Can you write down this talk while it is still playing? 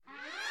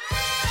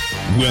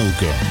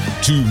Welcome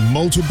to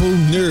Multiple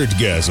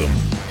Nerdgasm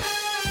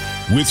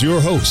with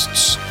your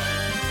hosts,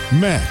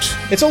 Matt.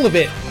 It's all a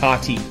bit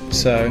arty,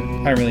 so I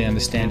don't really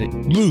understand it.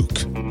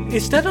 Luke.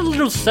 Is that a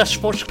little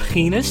Sasquatch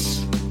penis?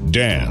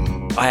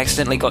 Dan. I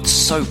accidentally got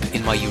soap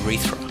in my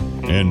urethra.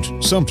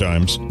 And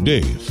sometimes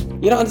Dave.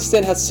 You don't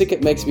understand how sick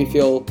it makes me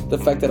feel, the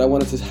fact that I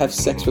wanted to have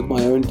sex with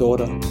my own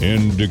daughter.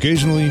 And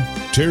occasionally,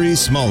 Terry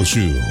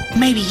Smallshoe.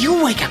 Maybe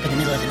you'll wake up in the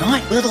middle of the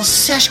night with a little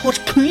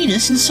Sasquatch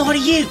penis inside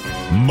of you.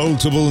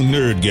 Multiple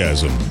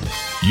Nerdgasm,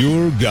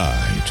 your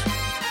guide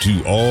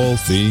to all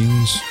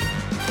things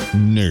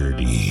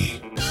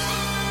nerdy.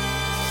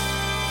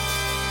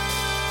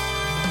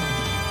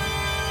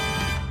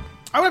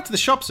 I went up to the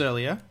shops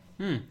earlier.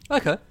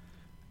 Okay.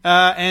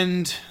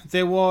 And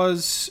there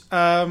was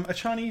a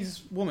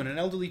Chinese woman, an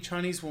elderly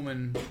Chinese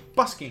woman,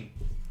 busking.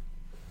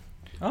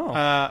 Oh.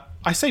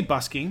 I say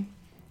busking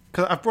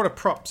because I've brought a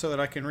prop so that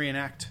I can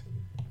reenact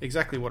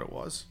exactly what it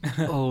was.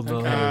 Oh, no.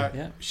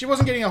 Yeah. She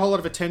wasn't getting a whole lot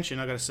of attention,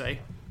 I got to say.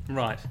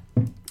 Right.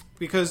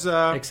 Because...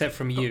 Except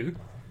from you.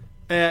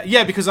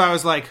 Yeah, because I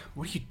was like,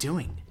 what are you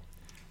doing?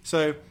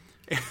 So,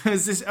 it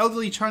was this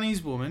elderly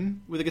Chinese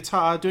woman with a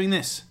guitar doing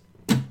this.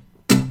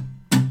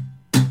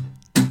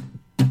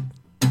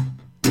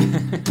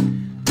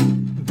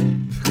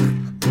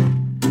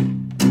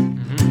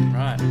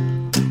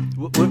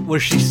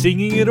 Was she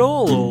singing it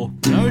all, or?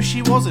 No,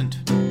 she wasn't.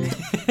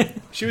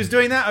 She was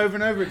doing that over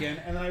and over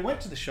again, and then I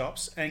went to the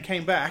shops and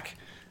came back,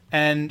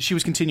 and she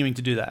was continuing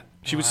to do that.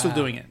 She was still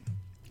doing it.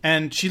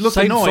 And she looked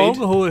Same annoyed.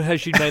 song, or has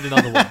she made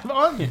another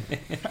one?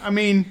 I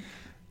mean,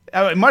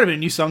 it might have been a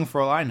new song for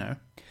all I know.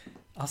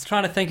 I was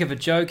trying to think of a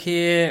joke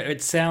here.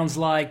 It sounds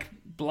like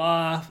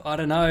blah. I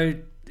don't know.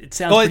 It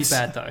sounds pretty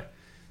bad, though.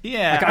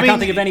 Yeah. I can't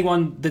think of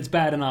anyone that's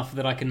bad enough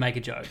that I can make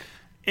a joke.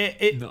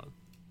 No.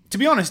 To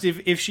be honest,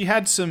 if she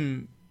had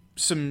some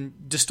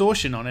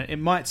distortion on it, it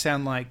might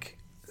sound like,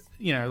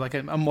 you know, like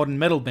a modern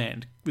metal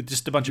band with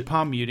just a bunch of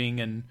palm muting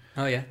and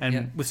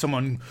with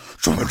someone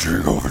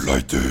chanting over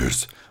like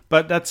this.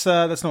 But that's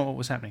not what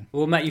was happening.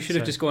 Well, Matt, you should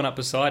have just gone up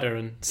beside her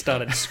and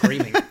started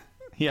screaming.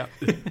 Yeah.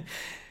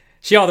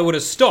 She either would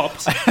have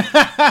stopped,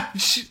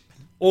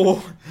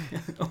 or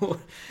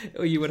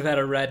you would have had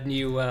a rad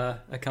new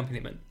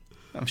accompaniment.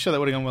 I'm sure that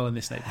would have gone well in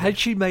this neighborhood. Had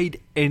she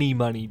made any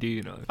money, do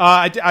you know?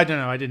 I don't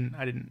know. I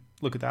didn't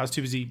look at that. I was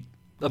too busy.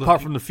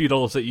 Apart from the few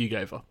dollars that you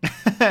gave her.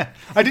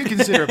 I did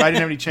consider it, but I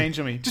didn't have any change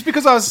on me. Just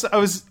because I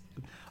was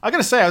I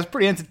gotta say, I was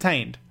pretty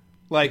entertained.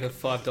 Like,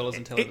 Give her $5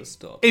 and tell her to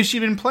stop. If she'd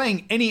been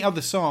playing any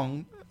other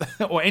song,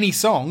 or any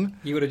song,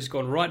 You would have just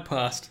gone right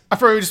past. I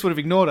probably just would have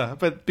ignored her.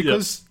 But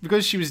because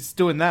she was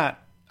doing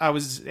that, I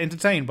was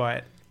entertained by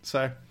it.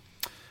 So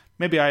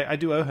maybe I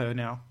do owe her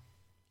now.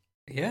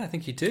 Yeah, I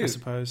think you do. I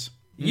suppose.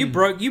 You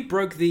broke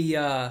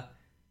the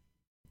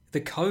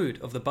code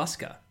of the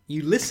busker.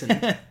 You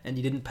listened and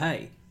you didn't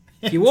pay.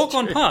 If you walk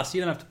on past,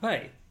 you don't have to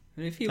pay.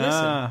 And if you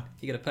listen,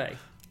 you got to pay.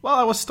 Well,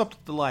 I was stopped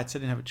at the lights. I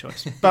didn't have a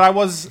choice. But I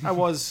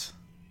was.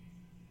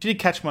 She did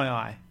catch my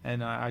eye,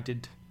 and I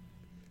did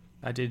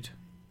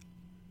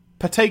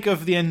partake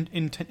of the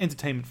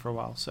entertainment for a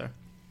while. So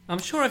I'm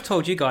sure I've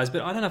told you guys,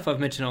 but I don't know if I've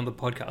mentioned it on the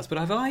podcast. But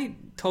have I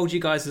told you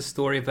guys the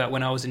story about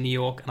when I was in New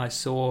York and I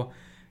saw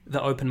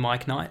the open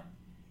mic night?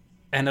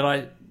 And did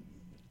I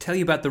tell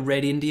you about the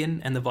Red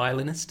Indian and the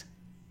violinist?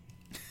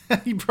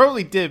 You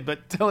probably did,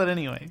 but tell it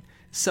anyway.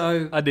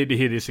 So I need to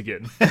hear this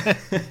again.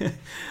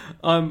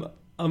 I'm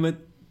at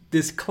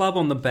this club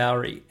on the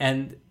Bowery,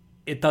 and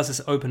it does this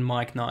open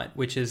mic night,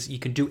 which is you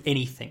can do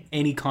anything,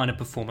 any kind of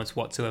performance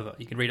whatsoever.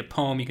 You can read a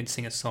poem, you can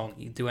sing a song,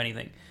 you can do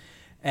anything.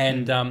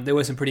 And there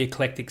was some pretty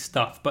eclectic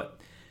stuff. But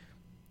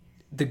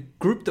the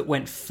group that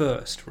went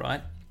first,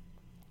 right,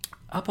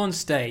 up on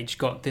stage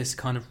got this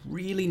kind of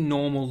really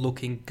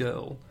normal-looking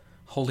girl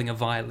holding a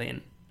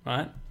violin,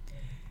 right?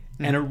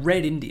 And a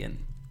Red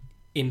Indian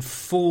in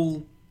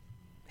full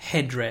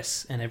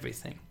headdress and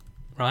everything,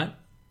 right?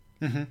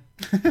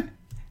 Mm-hmm.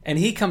 And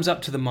he comes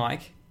up to the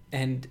mic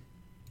and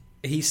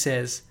he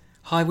says,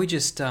 "Hi, we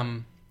just,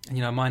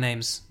 my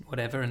name's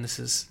whatever, and this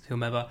is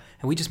whomever,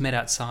 and we just met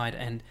outside,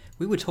 and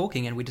we were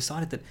talking, and we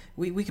decided that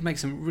we could make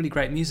some really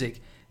great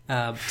music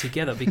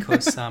together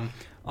because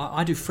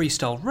I do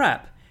freestyle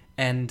rap,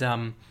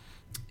 and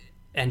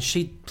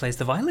she plays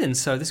the violin,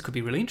 so this could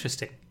be really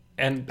interesting."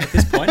 And at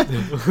this point,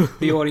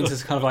 the audience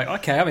is kind of like,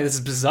 okay, I mean, this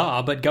is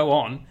bizarre, but go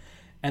on.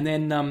 And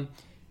then,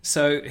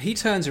 so he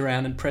turns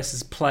around and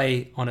presses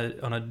play on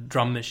a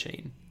drum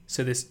machine.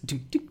 So this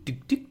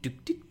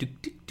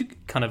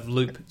kind of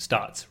loop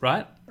starts,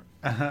 right?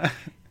 Uh-huh.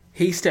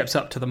 He steps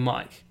up to the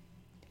mic.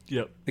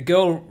 Yep. The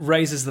girl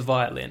raises the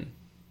violin.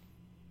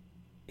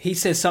 He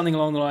says something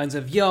along the lines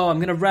of, "Yo, I'm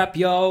gonna rap,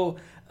 yo.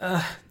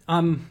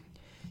 And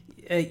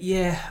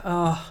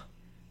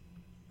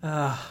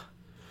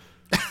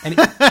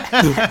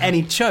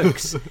he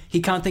chokes.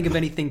 He can't think of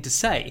anything to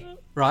say,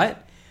 right?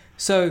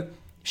 So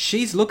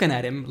she's looking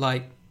at him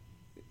like,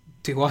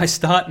 do I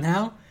start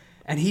now?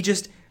 And he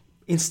just,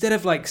 instead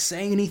of like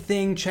saying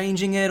anything,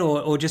 changing it,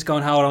 or just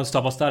going, hold on,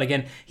 stop, I'll start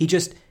again, he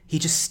just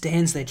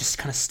stands there just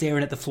kind of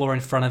staring at the floor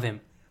in front of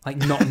him, like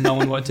not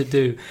knowing what to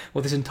do.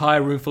 Well, this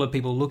entire room full of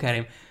people look at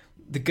him.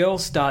 The girl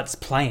starts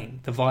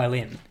playing the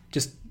violin,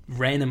 just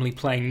randomly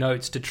playing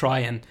notes to try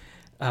and,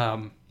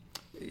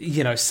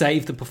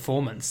 save the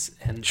performance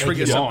and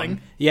trigger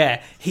something.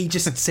 Yeah, he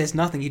just says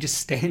nothing. He just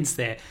stands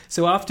there.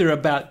 So after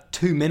about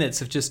 2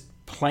 minutes of just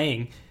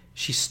playing,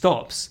 she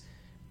stops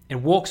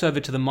and walks over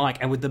to the mic,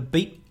 and with the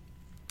beat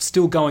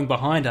still going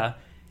behind her,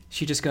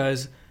 she just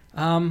goes,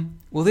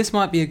 well, this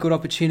might be a good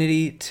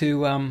opportunity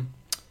to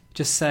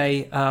just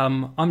say,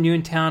 I'm new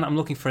in town, I'm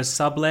looking for a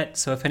sublet,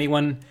 so if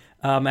anyone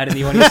out in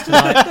the audience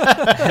tonight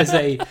has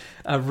a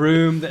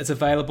room that's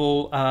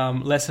available,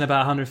 less than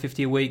about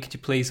 $150 a week, could you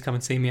please come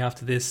and see me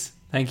after this?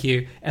 Thank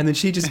you. And then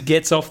she just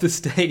gets off the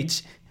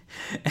stage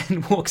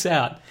and walks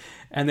out.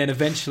 And then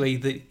eventually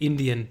the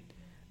Indian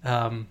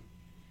kind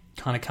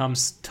of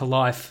comes to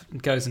life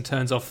and goes and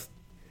turns off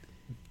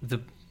the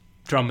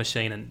drum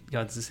machine and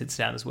goes and sits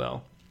down as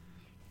well.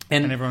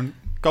 And everyone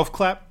golf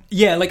clap?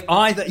 Yeah, like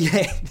either...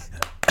 Yeah.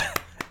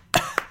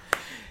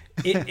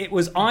 It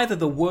was either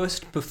the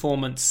worst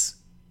performance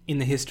in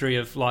the history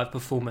of live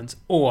performance,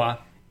 or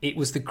it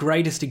was the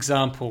greatest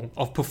example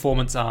of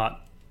performance art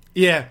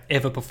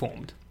ever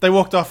performed. They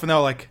walked off and they were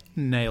like,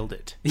 nailed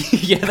it.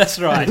 Yeah, that's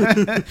right.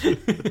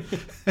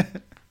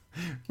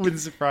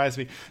 Wouldn't surprise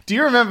me. Do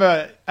you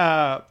remember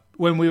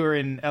when we were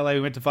in LA,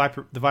 we went to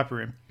the Viper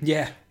Room?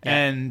 Yeah.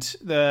 And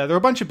there were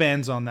a bunch of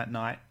bands on that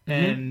night,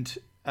 and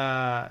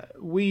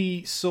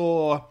we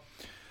saw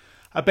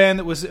a band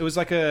that was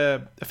like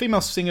a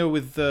female singer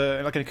with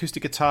like an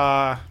acoustic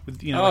guitar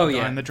with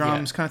and the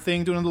drums kind of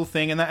thing, doing a little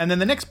thing, and then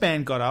the next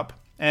band got up,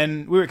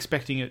 and we were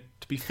expecting it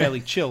to be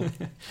fairly chill.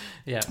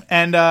 Yeah.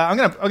 And I'm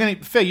gonna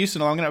fair use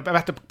and all. I'm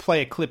about to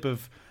play a clip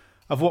of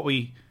what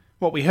we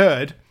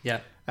heard. Yeah.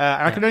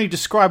 And I can only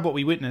describe what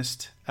we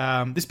witnessed.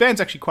 This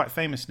band's actually quite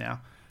famous now,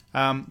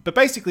 but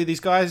basically these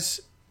guys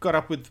got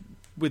up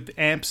with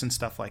amps and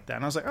stuff like that,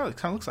 and I was like, oh, it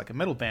kind of looks like a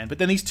metal band. But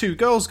then these two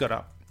girls got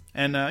up,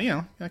 and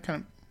kind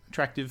of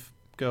attractive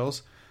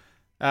girls,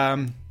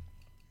 and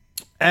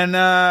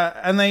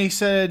they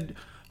said,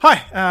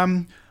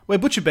 "Hi, we're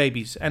Butcher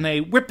Babies," and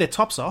they whipped their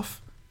tops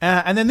off,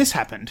 and then this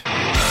happened.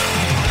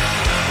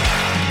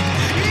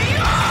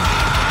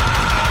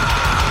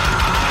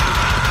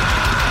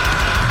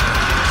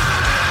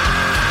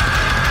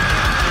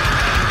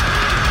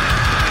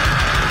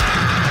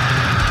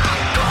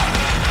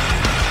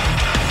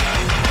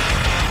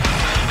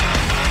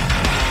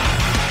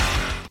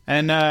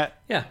 And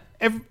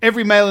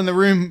every male in the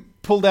room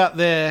pulled out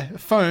their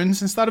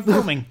phones and started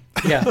filming.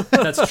 Yeah,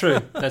 that's true.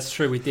 That's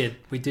true. We did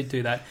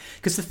do that.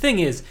 Because the thing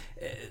is,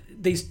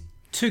 these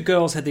two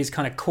girls had these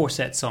kind of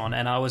corsets on,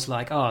 and I was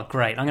like, oh,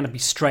 great. I'm going to be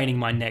straining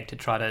my neck to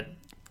try to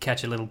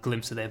catch a little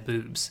glimpse of their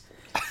boobs.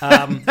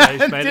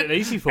 They've made it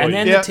easy for you. And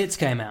then the tits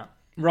came out.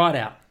 Right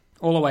out.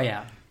 All the way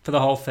out. For the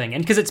whole thing.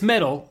 And because it's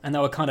metal, and they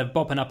were kind of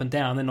bopping up and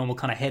down, the normal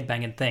kind of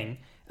headbanging thing,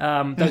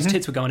 those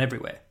tits were going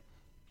everywhere.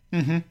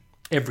 Mm-hmm.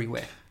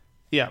 Everywhere.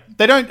 Yeah,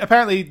 they don't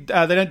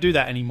do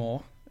that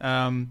anymore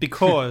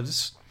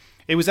because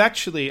it was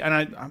actually,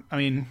 and I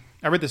mean,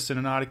 I read this in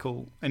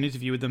an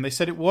interview with them. They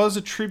said it was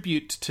a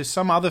tribute to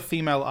some other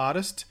female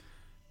artist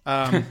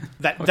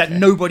that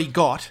nobody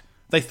got.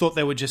 They thought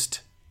they were just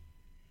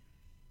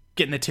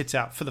getting their tits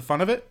out for the fun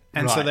of it,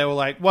 and so they were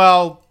like,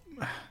 well,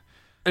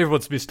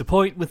 everyone's missed a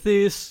point with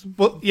this.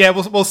 Well, yeah,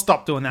 we'll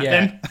stop doing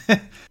that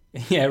then.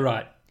 Yeah,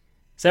 right.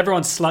 So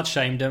everyone slut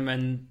shamed them,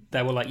 and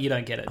they were like, you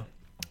don't get it.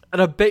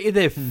 And I bet you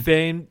their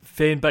fan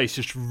base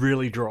just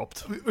really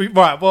dropped.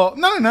 Right. Well,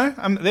 no.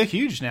 They're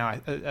huge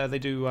now. They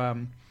do,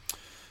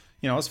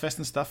 Ozfest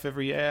and stuff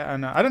every year.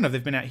 And I don't know if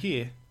they've been out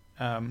here.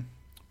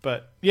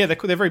 But yeah,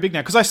 they're very big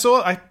now. Because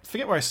I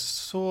forget where I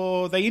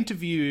saw, they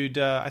interviewed,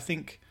 I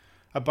think,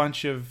 a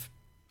bunch of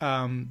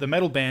the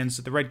metal bands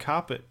at the red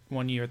carpet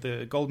one year at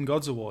the Golden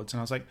Gods Awards. And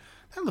I was like,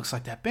 that looks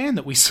like that band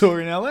that we saw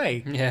in LA.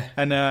 Yeah.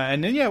 And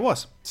then, it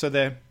was. So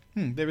they're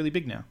really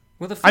big now.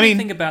 Well, the funny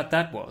thing about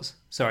that was...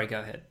 Sorry, go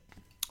ahead.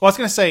 Well, I was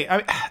going to say,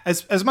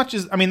 as much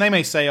as... I mean, they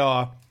may say,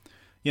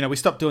 we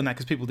stopped doing that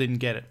because people didn't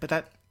get it. But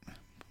that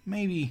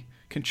maybe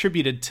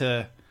contributed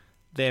to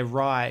their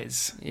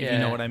rise, if you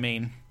know what I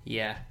mean.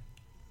 Yeah.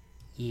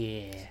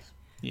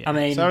 I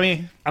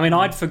mean,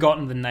 I'd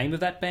forgotten the name of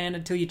that band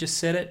until you just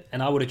said it,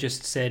 and I would have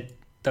just said,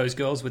 those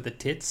girls with the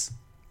tits.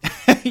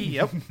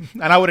 Yep.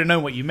 And I would have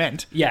known what you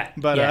meant. Yeah.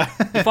 But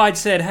if I'd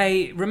said,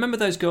 hey, remember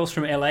those girls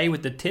from LA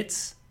with the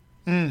tits?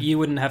 You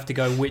wouldn't have to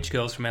go, which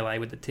girls from LA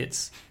with the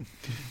tits?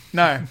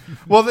 No.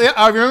 Well,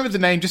 I remember the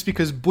name just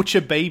because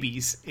Butcher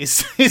Babies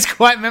is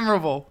quite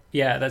memorable.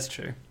 Yeah, that's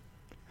true.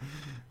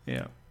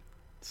 Yeah.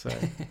 So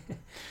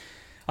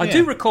I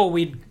do recall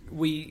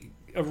we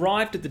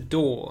arrived at the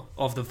door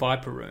of the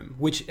Viper Room,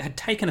 which had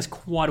taken us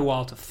quite a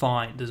while to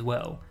find as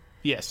well.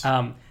 Yes.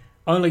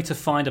 Only to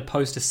find a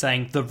poster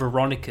saying the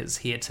Veronicas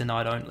here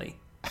tonight only.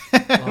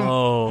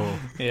 Oh.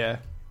 Yeah.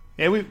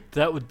 Yeah,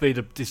 that would be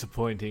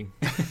disappointing.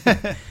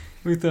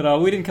 We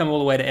thought, we didn't come all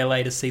the way to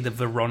LA to see the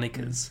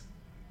Veronicas.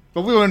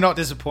 But we were not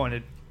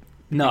disappointed.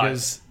 No.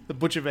 Because the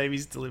Butcher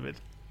Babies delivered.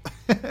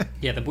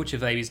 Yeah, the Butcher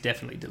Babies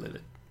definitely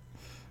delivered.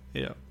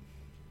 Yeah.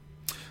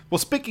 Well,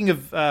 speaking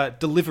of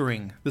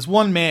delivering, there's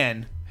one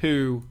man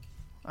who,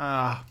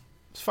 as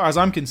far as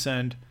I'm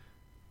concerned,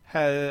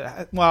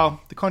 the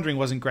Conjuring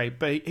wasn't great,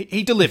 but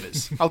he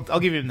delivers. I'll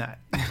give him that.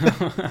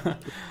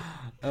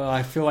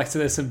 I feel like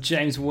there's some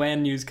James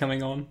Wan news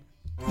coming on.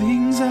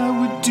 Things I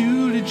would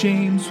do to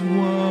James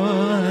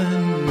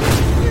Wan.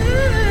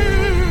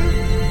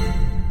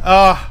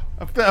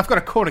 I've got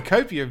a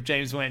cornucopia of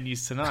James Wan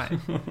news tonight.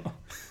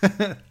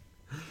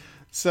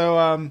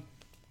 So,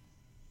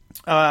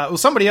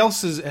 somebody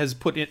else has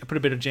put a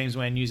bit of James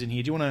Wan news in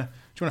here. Do you want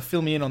to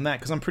fill me in on that?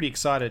 Because I'm pretty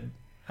excited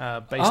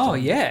based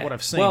on what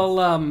I've seen.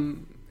 Well,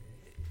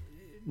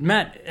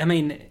 Matt, I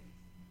mean,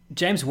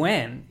 James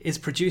Wan is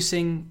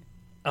producing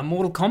a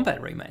Mortal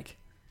Kombat remake.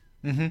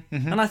 And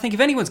I think if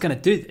anyone's going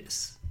to do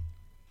this,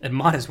 it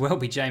might as well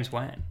be James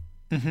Wan.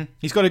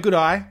 He's got a good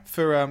eye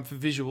for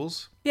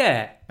visuals.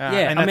 Yeah.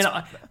 I mean,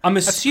 I'm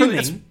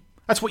assuming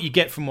that's what you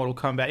get from Mortal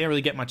Kombat. You don't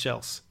really get much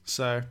else.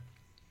 So,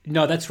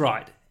 no, that's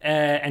right.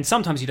 And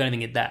sometimes you don't even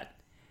get that.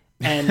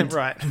 And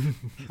right.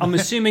 I'm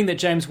assuming that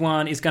James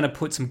Wan is going to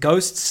put some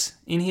ghosts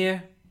in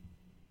here.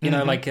 You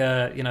know, like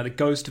the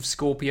ghost of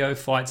Scorpio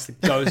fights the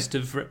ghost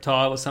of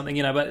Reptile or something.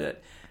 You know,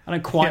 but I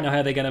don't quite know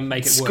how they're going to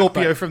make it work.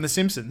 Scorpio from The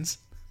Simpsons.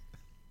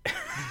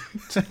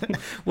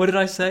 What did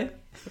I say?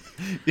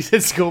 You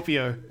said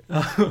Scorpio.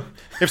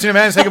 Ever seen a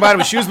man say goodbye to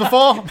his shoes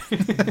before?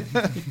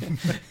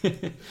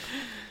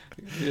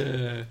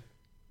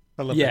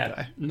 I love that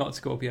guy. Not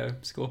Scorpio.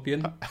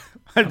 Scorpion.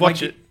 I'd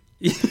watch it.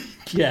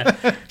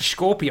 Yeah.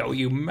 Scorpio,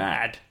 you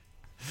mad.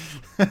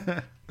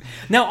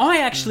 Now,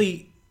 I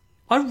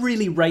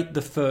really rate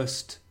the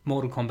first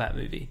Mortal Kombat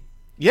movie.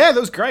 Yeah, that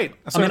was great.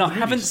 I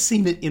haven't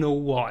seen it in a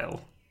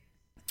while.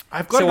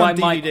 I've got it on DVD.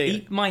 So I might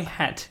eat my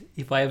hat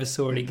if I ever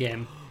saw it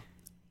again.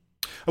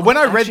 I've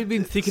actually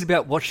been thinking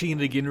about watching it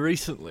again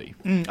recently.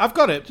 I've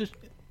got it.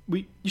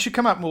 You should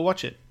come up and we'll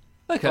watch it.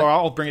 Okay. Or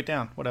I'll bring it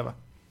down, whatever.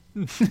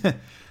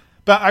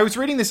 But I was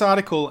reading this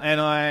article, and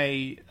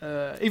I,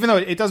 even though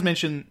it does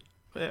mention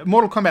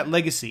Mortal Kombat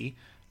Legacy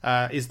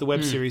is the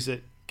web series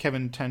that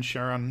Kevin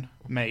Tancharoen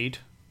made.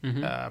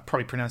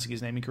 Probably pronouncing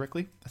his name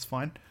incorrectly. That's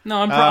fine.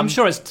 No, I'm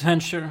sure it's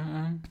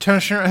Tancharoen.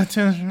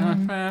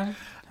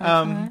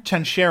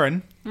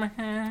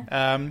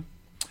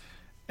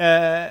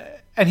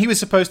 And he was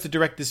supposed to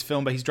direct this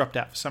film, but he's dropped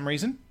out for some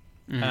reason.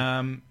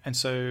 And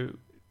so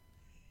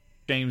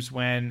James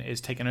Wan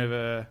is taken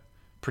over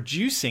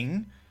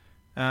producing.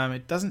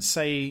 It doesn't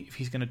say if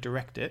he's going to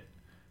direct it,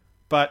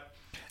 but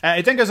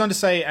it then goes on to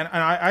say, and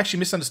I actually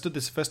misunderstood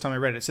this the first time I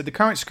read it. It said the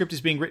current script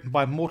is being written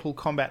by Mortal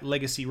Kombat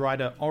Legacy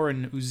writer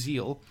Oren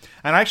Uziel,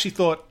 and I actually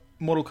thought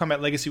Mortal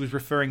Kombat Legacy was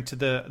referring to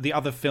the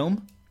other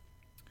film,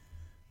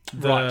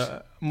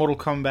 Mortal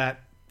Kombat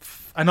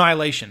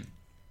Annihilation.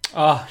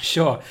 Oh,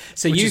 sure.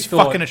 So Which you is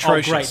thought, fucking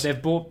atrocious. Great,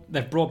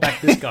 they've brought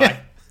back this guy.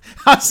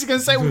 I was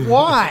going to say,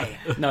 why?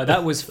 No,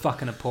 that was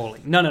fucking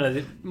appalling.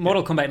 No.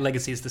 Mortal Kombat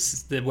Legacy is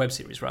the web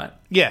series, right?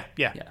 Yeah.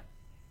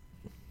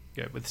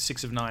 With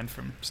 6 of 9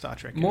 from Star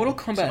Trek. Mortal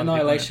Kombat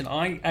Annihilation,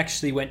 I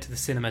actually went to the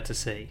cinema to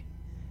see.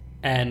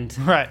 And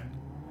right.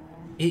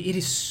 It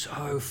is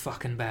so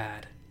fucking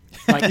bad.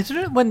 Like, isn't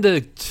it when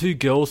the two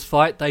girls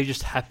fight, they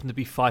just happen to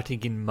be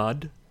fighting in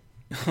mud?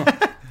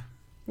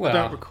 Well, I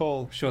don't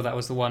recall. I'm sure that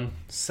was the one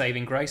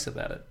saving grace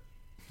about it.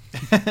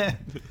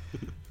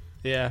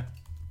 Yeah.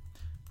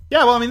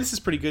 Yeah, well, I mean, this is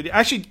pretty good.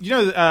 Actually, you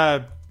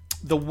know,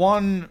 the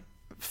one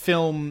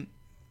film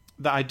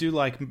that I do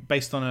like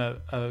based on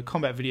a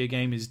combat video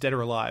game is Dead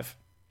or Alive.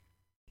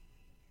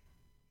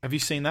 Have you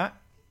seen that?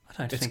 I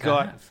don't think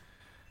I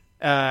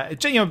have.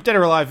 Dead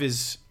or Alive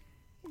is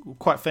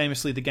quite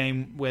famously the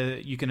game where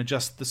you can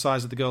adjust the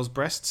size of the girl's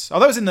breasts. Oh,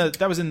 that was in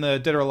the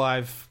Dead or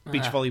Alive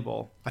beach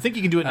volleyball. I think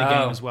you can do it in a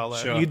game as well, though.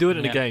 Sure. You can do it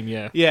in a game,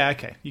 yeah. Yeah,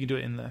 okay. You can do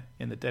it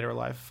in the Dead or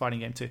Alive fighting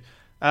game too.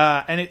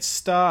 And it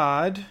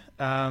starred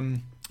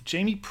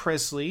Jamie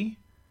Presley,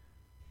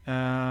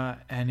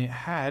 and it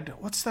had,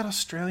 what's that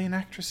Australian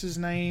actress's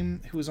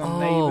name who was on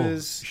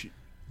Neighbours?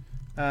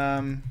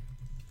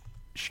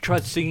 She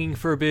tried singing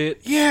for a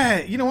bit.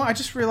 Yeah, you know what? I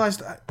just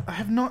realised I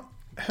have not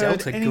heard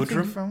Delta anything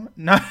Goodrum? from it.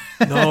 No,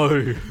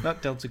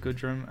 not Delta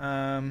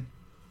Goodrum.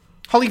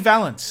 Holly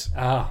Valance.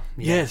 Oh,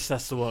 yeah. Yes,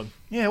 that's the one.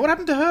 Yeah, what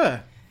happened to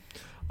her?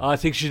 I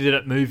think she did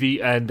that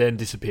movie and then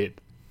disappeared.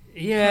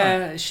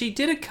 Yeah, she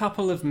did a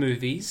couple of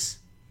movies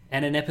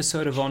and an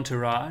episode of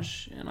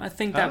Entourage, and I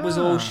think that was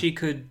all she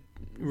could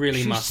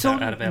really muster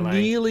out of LA.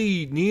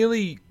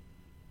 Nearly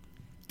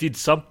did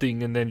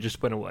something and then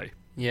just went away.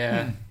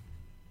 Yeah.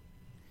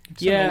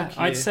 Yeah,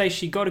 I'd say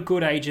she got a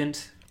good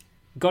agent,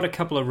 got a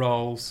couple of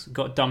roles,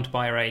 got dumped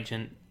by her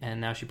agent,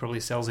 and now she probably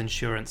sells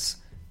insurance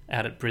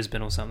out at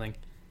Brisbane or something.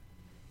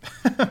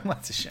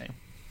 That's a shame.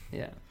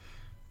 Yeah.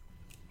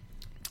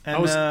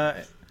 And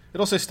it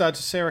also starred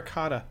Sarah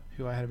Carter,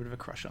 who I had a bit of a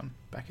crush on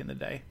back in the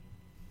day.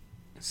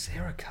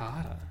 Sarah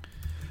Carter?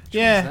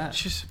 Yeah,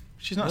 she's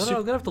not I'm super...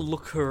 going to have to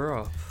look her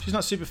up. She's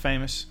not super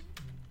famous,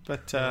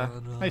 but I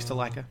used to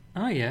like her.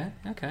 Oh, yeah.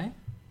 Okay.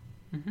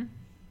 Mm-hmm.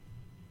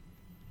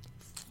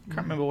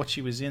 Can't remember what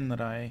she was in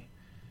that I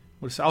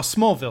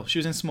Smallville. She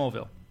was in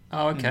Smallville.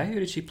 Oh, okay. Who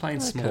did she play in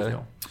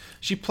Smallville?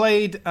 She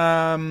played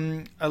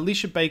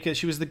Alicia Baker.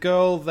 She was the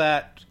girl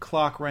that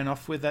Clark ran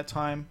off with that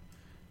time,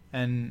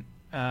 and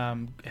I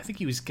think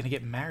he was going to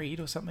get married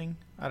or something.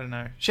 I don't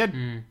know. She had.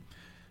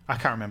 I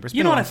can't remember.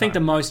 You know what I think the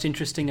most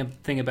interesting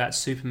thing about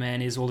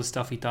Superman is all the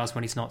stuff he does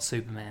when he's not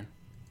Superman.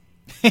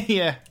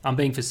 Yeah. I'm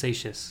being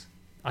facetious.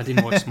 I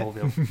didn't watch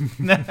Smallville.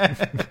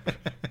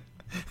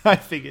 I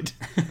figured.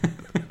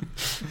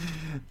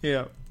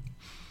 Yeah.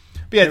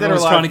 But yeah,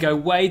 everyone's trying to go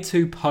way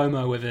too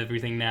pomo with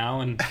everything now,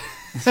 and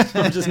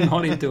I'm just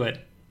not into it.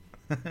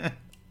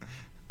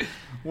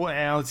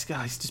 Wow, he's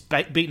just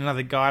beating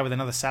another guy with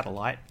another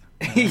satellite.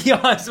 Yeah,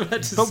 I was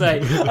about to say.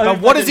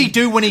 But what does he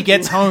do when he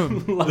gets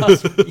home?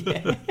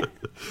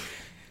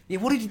 Yeah,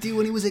 what did he do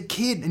when he was a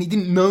kid and he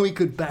didn't know he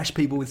could bash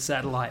people with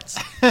satellites?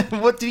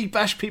 What did he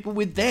bash people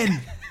with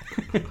then?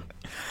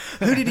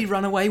 Who did he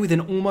run away with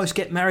and almost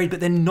get married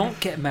but then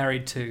not get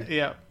married to?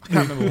 Yeah, I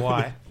can't remember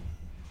why.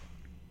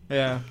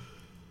 Yeah.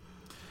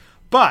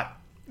 But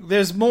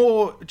there's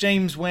more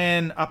James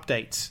Wan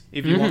updates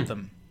if you want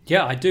them.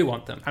 Yeah, I do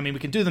want them. I mean, we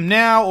can do them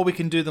now or we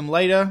can do them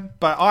later,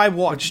 but I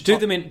watched... Do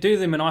them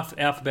in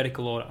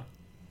alphabetical order.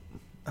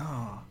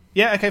 Oh.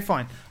 Yeah, okay,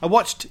 fine. I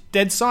watched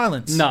Dead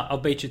Silence. No, I'll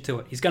beat you to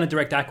it. He's going to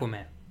direct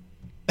Aquaman.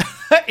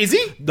 Is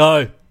he?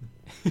 No.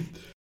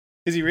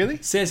 Is he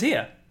really? Says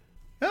here.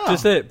 Oh.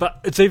 Just it, but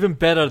it's even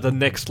better the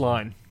next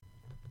line.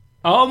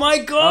 Oh my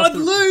God,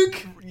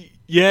 Luke!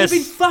 Yes. They've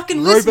been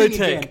fucking listening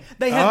Robotech. again.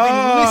 They have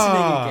been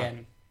listening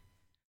again.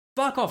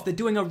 Fuck off. They're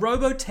doing a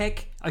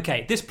Robotech.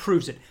 Okay, this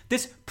proves it.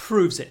 This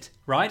proves it,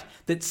 right?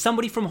 That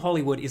somebody from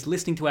Hollywood is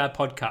listening to our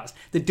podcast.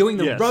 They're doing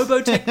the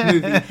Robotech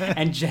movie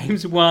and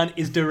James Wan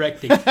is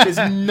directing. There's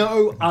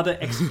no other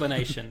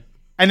explanation.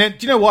 And then,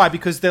 do you know why?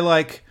 Because they're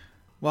like,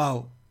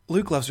 well,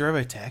 Luke loves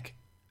Robotech,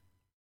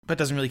 but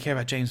doesn't really care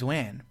about James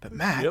Wan. But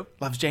Matt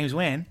loves James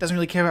Wan, doesn't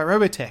really care about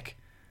Robotech.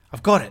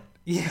 I've got it.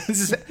 Yeah.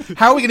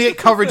 How are we going to get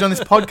coverage on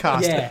this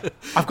podcast? Yeah.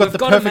 I've got the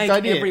perfect idea. We've got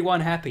to make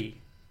everyone happy.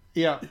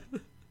 Yeah.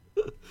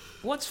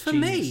 What's for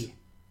me?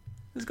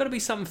 There's got to be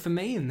something for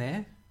me in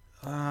there.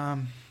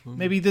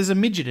 Maybe there's a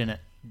midget in it.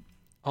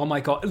 Oh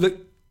my God. Look.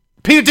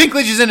 Peter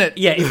Dinklage is in it.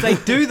 Yeah, if they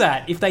do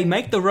that, if they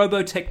make the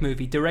Robotech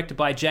movie directed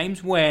by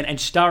James Wan and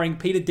starring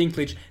Peter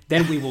Dinklage,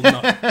 then we will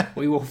know.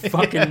 We will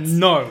fucking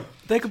know.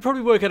 They could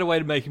probably work out a way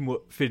to make him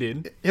fit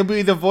in. He'll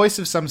be the voice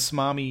of some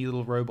smarmy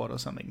little robot or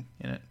something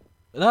in it.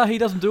 No, he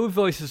doesn't do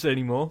voices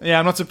anymore. Yeah,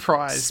 I'm not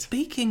surprised.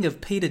 Speaking of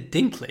Peter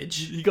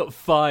Dinklage... He got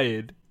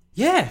fired.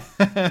 Yeah.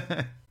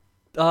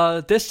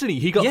 Destiny.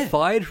 He got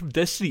fired from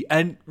Destiny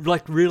and,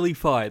 like, really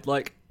fired.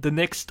 Like, the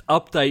next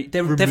update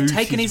they've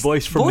taken his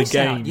voice from the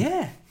game. Out.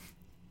 Yeah.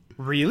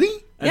 Really?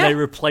 And they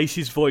replace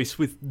his voice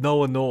with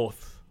Noah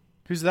North.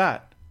 Who's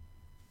that?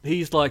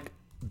 He's, like,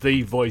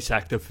 the voice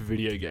actor for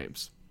video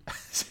games.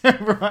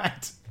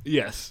 Right.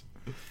 Yes.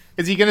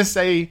 Is he going to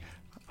say,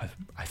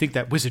 I think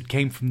that wizard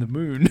came from the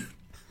moon?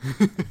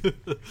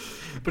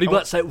 But he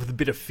might say it with a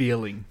bit of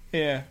feeling.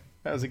 Yeah,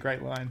 that was a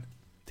great line.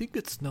 I think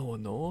it's Noah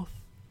North.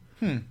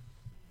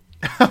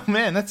 Oh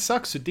man, that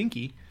sucks for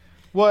Dinky.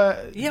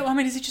 What? Yeah, well, I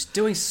mean, is he just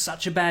doing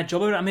such a bad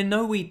job of it? I mean,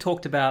 no, we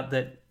talked about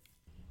that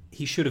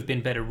he should have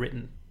been better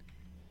written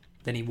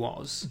than he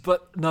was.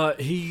 But no,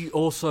 he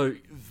also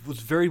was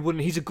very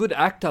wooden. He's a good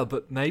actor,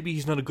 but maybe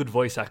he's not a good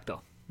voice actor.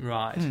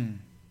 Right.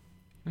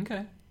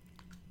 Okay.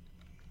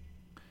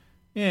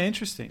 Yeah,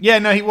 interesting. Yeah,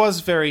 no, he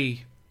was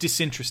very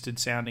disinterested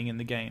sounding in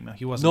the game.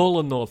 He wasn't.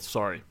 Nolan North,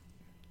 sorry.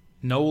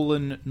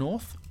 Nolan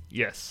North?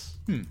 Yes.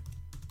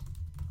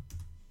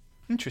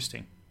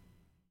 Interesting.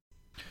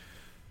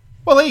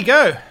 Well, there you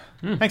go.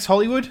 Thanks,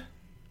 Hollywood.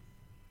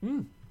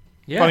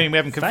 Yeah. I mean, we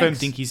haven't confirmed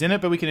Dinky's in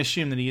it, but we can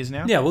assume that he is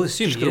now. Yeah, we'll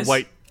assume just he is. Gotta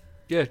wait.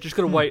 Yeah, just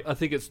gotta wait. I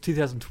think it's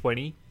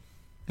 2020.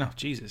 Oh,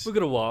 Jesus. We've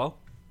got a while.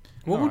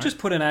 Well, we'll just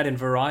put an ad in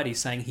Variety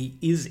saying he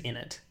is in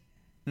it.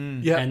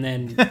 Yeah. And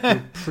then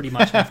he'll pretty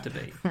much have to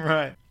be.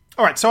 Right.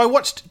 All right, so I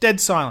watched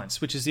Dead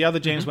Silence, which is the other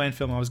James Wan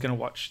film I was going to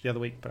watch the other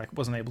week, but I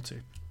wasn't able to. I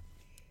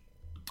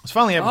was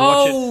finally able to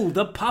watch it. Oh,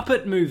 the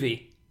puppet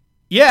movie.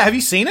 Yeah, have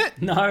you seen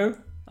it? No,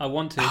 I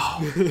want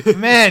to.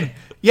 Man,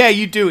 yeah,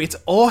 you do. It's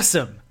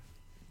awesome.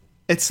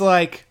 It's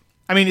like,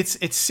 I mean,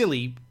 it's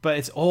silly, but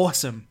it's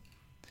awesome.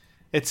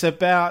 It's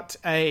about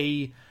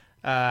a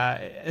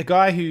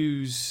guy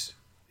he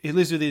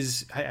lives with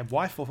his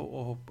wife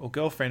or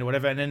girlfriend or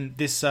whatever, and then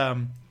this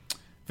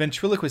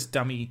ventriloquist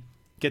dummy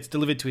gets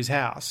delivered to his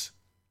house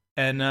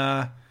and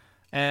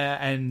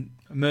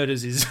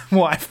murders his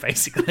wife,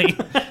 basically.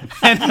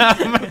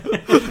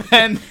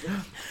 and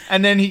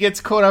then he gets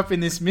caught up in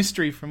this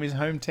mystery from his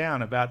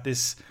hometown about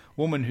this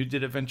woman who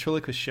did a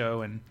ventriloquist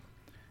show and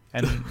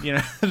you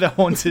know, the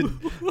haunted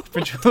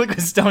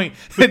ventriloquist dummy.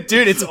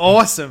 Dude, it's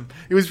awesome.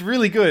 It was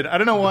really good. I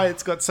don't know why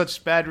it's got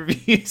such bad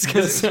reviews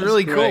because it's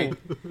really cool.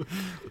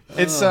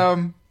 It's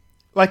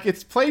like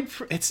it's played.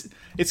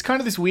 It's kind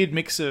of this weird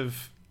mix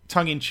of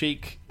tongue in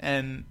cheek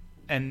and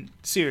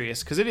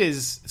serious because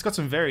it's got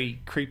some very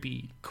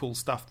creepy, cool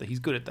stuff that he's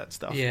good at that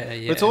stuff. Yeah.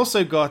 But it's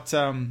also got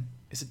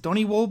is it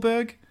Donnie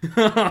Wahlberg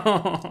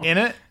in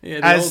it?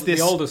 Yeah, the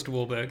oldest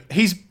Wahlberg.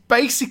 He's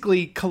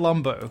basically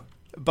Columbo,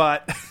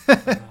 but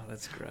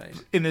that's great.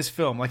 In this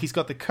film, like he's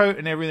got the coat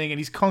and everything, and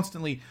he's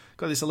constantly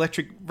got this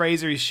electric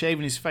razor he's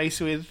shaving his face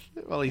with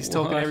while he's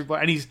talking to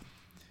everybody, and he's,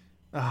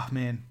 oh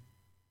man,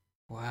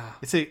 wow,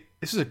 this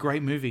is a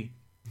great movie.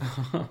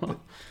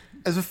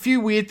 There's a few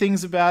weird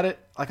things about it,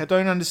 like I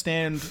don't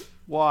understand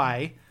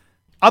why,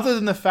 other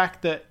than the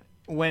fact that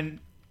when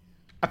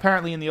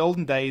apparently in the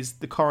olden days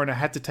the coroner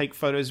had to take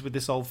photos with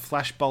this old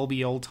flash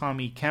bulby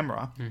old-timey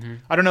camera. Mm-hmm.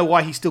 I don't know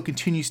why he still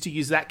continues to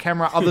use that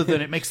camera other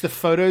than it makes the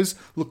photos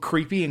look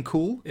creepy and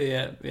cool.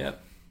 Yeah.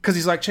 Because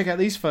he's like, check out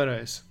these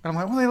photos. And I'm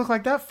like, what do they look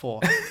like that for?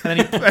 And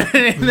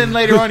then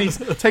later on he's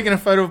taking a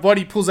photo of a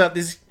body, pulls out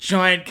this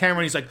giant camera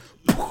and he's like,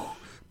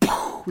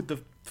 with the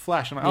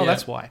flash. I'm like, oh,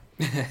 that's why.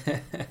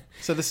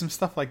 So there's some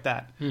stuff like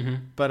that. Mm-hmm.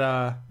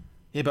 But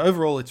but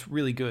overall it's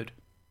really good.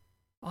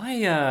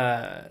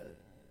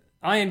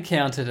 I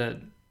encountered a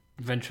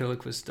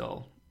ventriloquist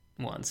doll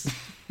once.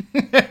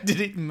 Did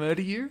it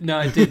murder you?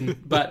 No, it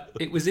didn't. But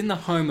it was in the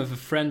home of a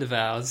friend of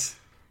ours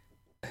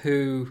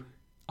who,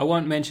 I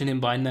won't mention him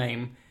by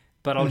name,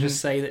 but I'll just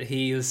say that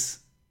he is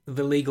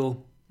the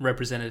legal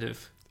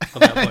representative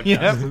of our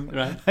podcast.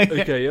 Right?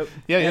 Okay, yep.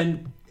 Yeah.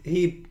 And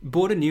he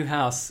bought a new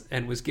house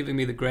and was giving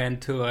me the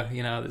grand tour.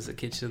 You know, there's a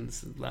kitchen,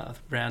 there's a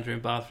round room,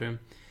 bathroom.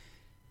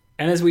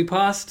 And as we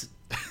passed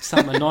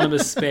some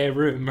anonymous spare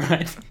room,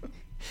 right?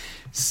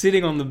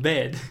 Sitting on the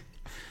bed,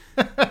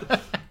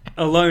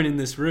 alone in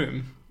this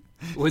room,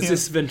 was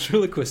this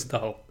ventriloquist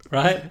doll,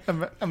 right?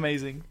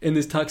 Amazing. In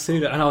this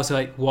tuxedo. And I was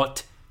like,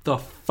 what the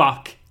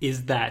fuck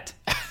is that?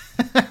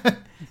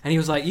 And he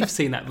was like, you've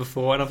seen that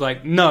before. And I was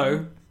like,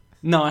 no,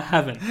 I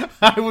haven't.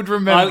 I would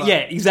remember. Yeah,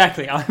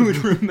 exactly. I would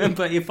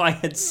remember if I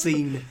had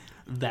seen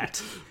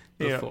that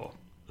before.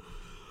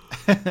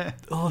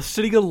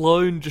 Sitting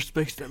alone just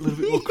makes that a little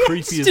bit more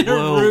creepy as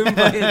well. In a room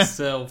by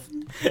itself.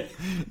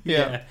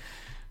 Yeah.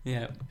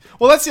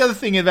 Well, that's the other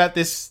thing about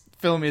this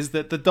film is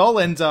that the doll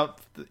ends up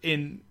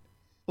in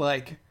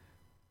like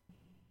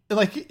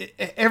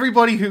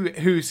everybody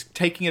who's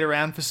taking it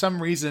around for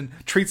some reason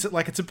treats it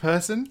like it's a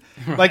person.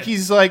 Right. Like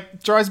he's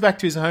like drives back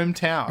to his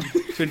hometown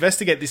to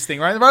investigate this thing,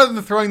 right? Rather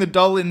than throwing the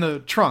doll in the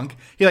trunk,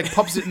 he like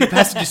pops it in the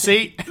passenger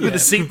seat with a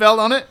seatbelt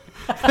on it.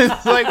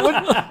 It's like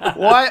what?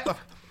 Why?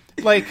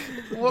 Like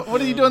what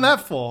are you doing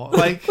that for?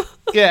 Like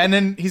and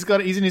then he's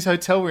in his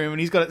hotel room and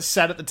he's got it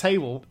sat at the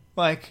table.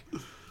 Like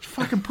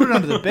fucking put it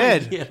under the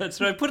bed. Yeah, that's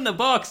right. Put it in the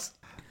box.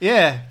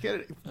 Yeah, get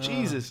it.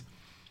 Jesus.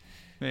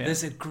 Yeah.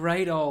 There's a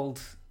great old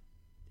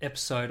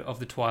episode of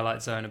The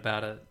Twilight Zone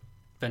about a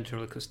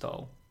ventriloquist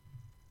doll.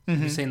 Mm-hmm.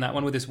 Have you seen that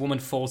one where this woman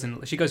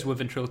she goes to a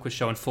ventriloquist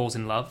show and falls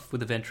in love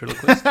with a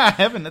ventriloquist? I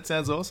haven't. That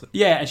sounds awesome.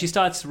 Yeah, and she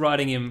starts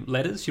writing him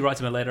letters. She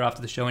writes him a letter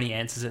after the show and he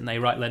answers it and they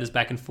write letters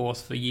back and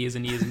forth for years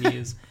and years and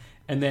years.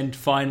 And then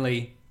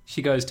finally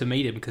she goes to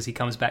meet him because he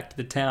comes back to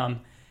the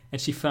town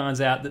and she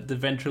finds out that the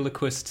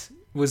ventriloquist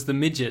was the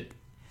midget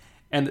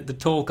and that the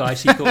tall guy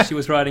she thought she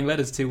was writing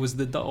letters to was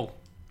the doll.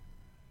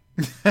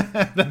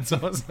 That's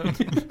awesome.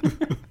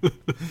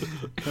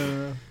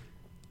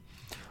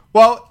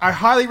 Well, I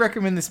highly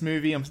recommend this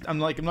movie. I'm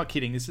not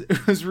kidding.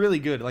 It was really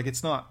good. Like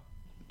it's not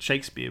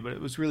Shakespeare, but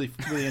it was really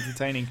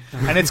entertaining.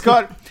 And it's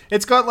got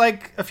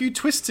like a few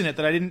twists in it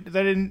that I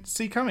didn't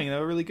see coming. They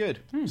were really good.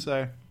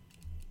 So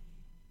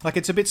like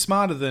it's a bit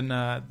smarter than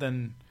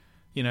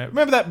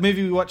remember that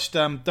movie we watched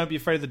Don't Be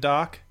Afraid of the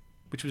Dark,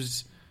 which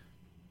was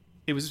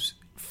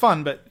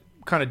fun but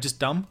kind of just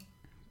dumb.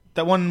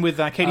 That one with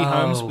Katie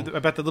Holmes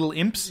about the little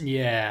imps.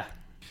 Yeah.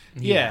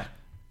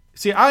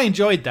 See, I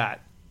enjoyed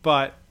that,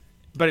 but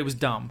it was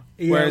dumb.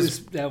 Yeah,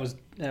 whereas that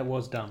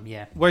was dumb.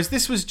 Yeah. Whereas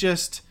this was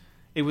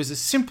it was a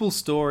simple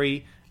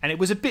story, and it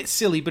was a bit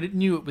silly, but it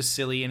knew it was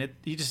silly, and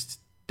you just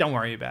don't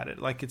worry about it.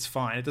 Like it's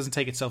fine. It doesn't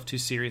take itself too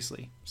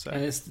seriously. So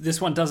and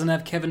this one doesn't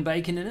have Kevin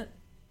Bacon in it.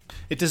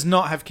 It does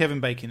not have Kevin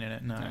Bacon in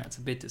it. No, it's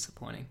a bit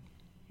disappointing.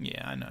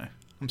 Yeah, I know.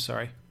 I'm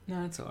sorry.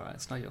 No, it's all right.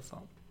 It's not your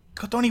fault.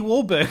 Got Donnie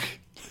Wahlberg.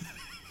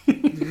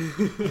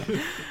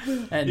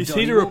 And is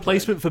he the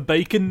replacement for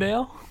Bacon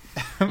now?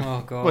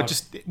 Oh god! What,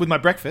 just with my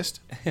breakfast?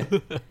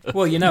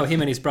 Well,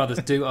 him and his brothers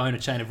do own a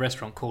chain of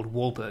restaurant called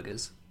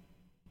Wahlburgers.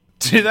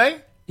 Do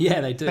they? Yeah,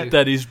 they do.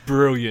 That is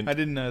brilliant. I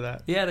didn't know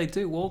that. Yeah, they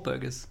do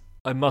Wahlburgers.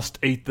 I must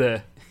eat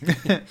there.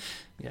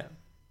 Yeah.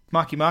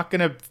 Marky Mark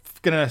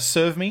gonna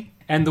serve me.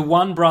 And the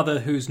one brother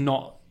who's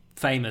not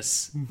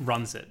famous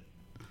runs it.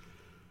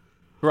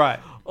 Right.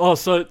 Oh,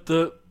 so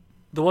the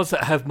ones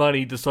that have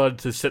money decided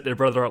to set their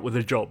brother up with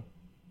a job.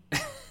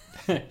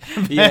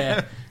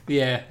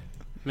 Yeah.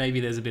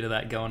 Maybe there's a bit of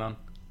that going on.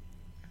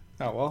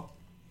 Oh, well.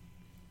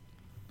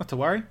 Not to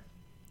worry.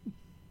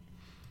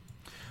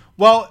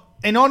 Well,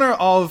 in honor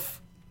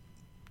of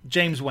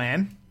James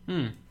Wan,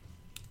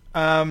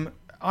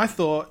 I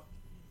thought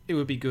it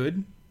would be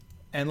good.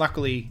 And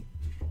luckily,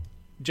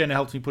 Jenna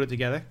helped me put it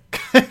together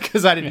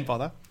because I didn't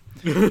bother.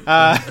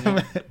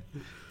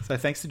 So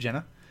thanks to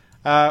Jenna.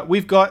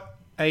 We've got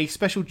a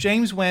special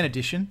James Wan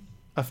edition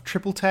of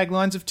Triple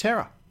Taglines of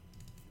Terror.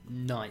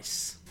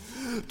 Nice.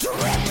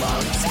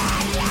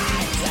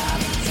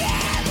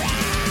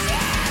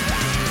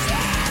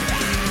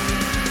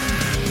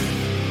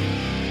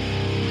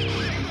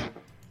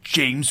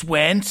 James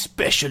Wan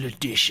Special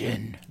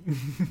Edition.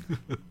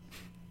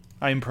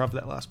 I improv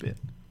that last bit.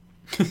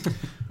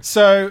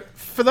 So,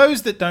 for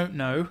those that don't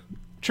know,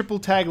 Triple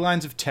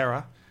Taglines of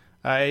Terror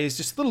is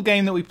just a little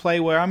game that we play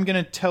where I'm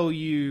going to tell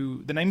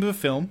you the name of a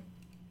film,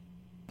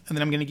 and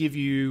then I'm going to give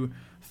you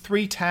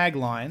 3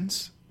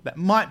 taglines that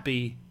might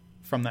be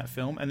from that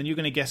film, and then you're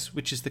going to guess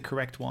which is the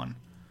correct one,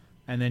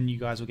 and then you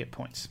guys will get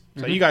points.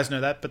 So you guys know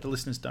that, but the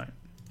listeners don't,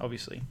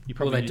 obviously. You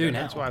probably Well, they do that.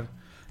 now. That's why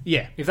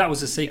yeah. If that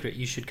was a secret,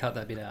 you should cut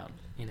that bit out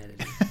in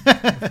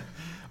editing.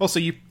 Also,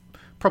 you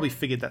probably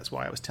figured that's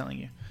why I was telling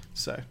you.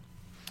 So,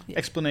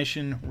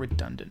 explanation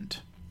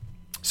redundant.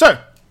 So,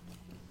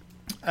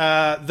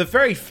 the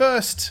very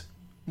first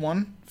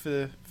one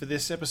for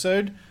this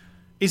episode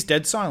is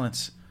Dead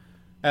Silence.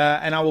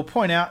 And I will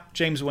point out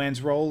James Wan's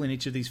role in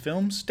each of these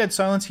films. Dead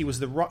Silence, he was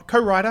the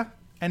co-writer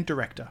and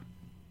director.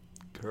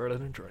 Co-writer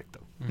and director.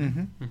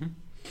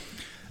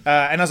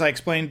 And as I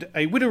explained,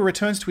 a widower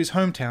returns to his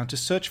hometown to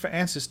search for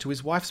answers to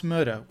his wife's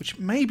murder, which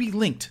may be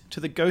linked to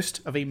the ghost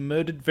of a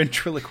murdered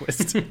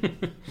ventriloquist.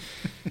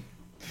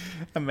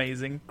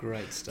 Amazing.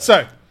 Great stuff.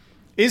 So,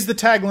 is the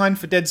tagline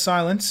for Dead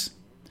Silence,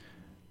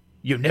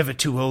 "You're never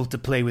too old to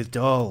play with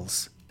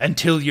dolls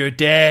until you're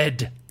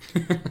dead"?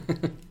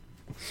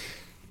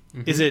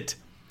 Is it,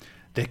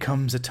 "There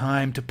comes a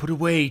time to put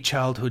away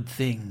childhood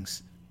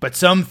things, but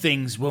some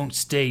things won't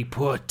stay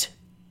put"?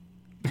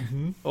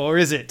 Or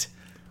is it,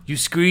 "You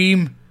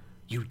scream,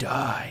 you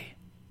die"?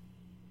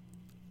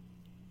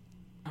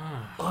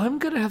 I'm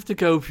going to have to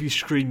go if you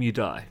scream, you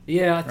die.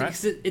 Yeah, I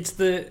think it's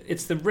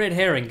the red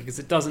herring because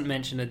it doesn't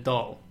mention a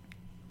doll.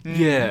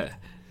 Yeah.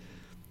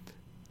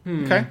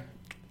 Okay.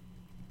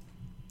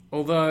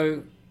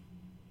 Although,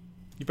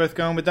 You both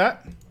going with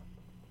that?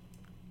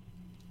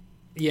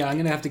 yeah, I'm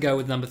going to have to go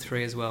with number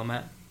 3 as well,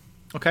 Matt.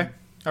 Okay.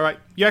 All right.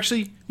 You're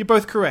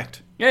both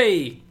correct.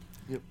 Yay!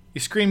 "You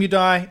scream, you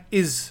die"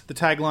 is the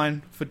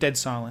tagline for Dead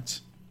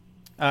Silence.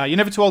 "You're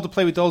never too old to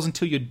play with dolls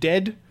until you're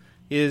dead"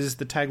 is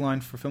the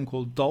tagline for a film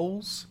called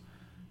Dolls.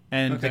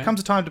 And "There comes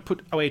a time to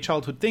put away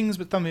childhood things,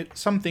 but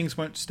some things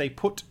won't stay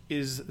put"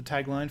 is the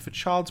tagline for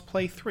Child's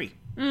Play 3.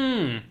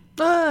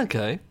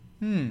 Okay.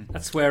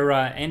 That's where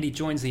Andy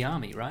joins the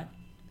army, right?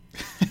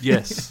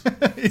 Yes.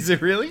 Is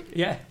it really?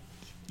 Yeah.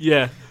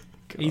 Yeah.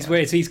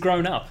 He's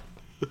grown up.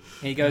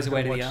 He goes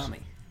away to the watch- army.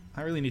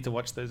 I really need to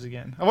watch those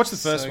again. I watched the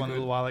first So one a good.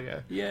 little while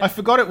ago. Yeah. I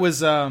forgot it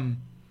was,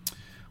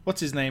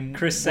 what's his name?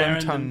 Chris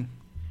Wormtongue. Sarandon.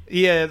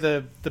 Yeah,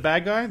 the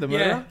bad guy, the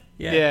murderer?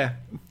 Yeah.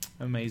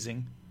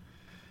 Amazing.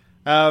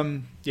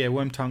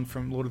 Wormtongue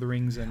from Lord of the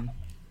Rings and...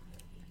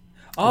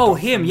 Oh,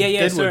 him. Yeah.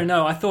 Deadwood. Sorry,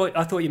 no. I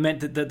thought you meant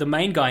the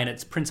main guy in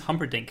it's Prince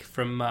Humperdinck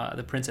from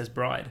The Princess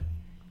Bride.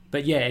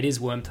 But yeah, it is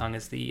Wormtongue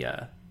as the...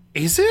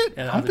 Is it?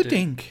 other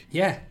Humperdinck.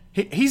 Yeah.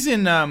 He's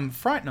in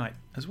Fright Night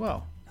as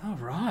well. Oh,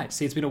 right.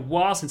 See, it's been a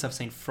while since I've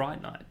seen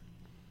Fright Night.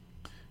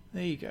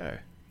 There you go.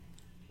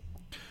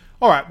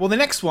 All right. Well, the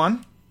next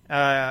one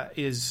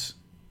is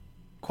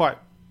quite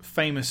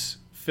famous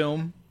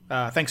film,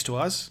 thanks to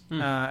us.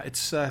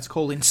 It's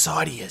called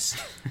Insidious.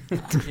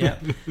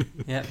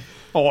 Yeah.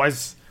 Or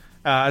as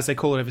they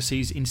call it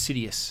overseas,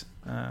 Insidious.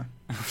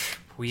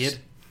 Weird.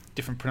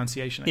 Different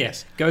pronunciation, I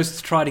Yes. guess.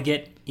 Ghosts try to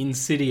get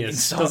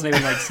insidious. Doesn't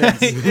even make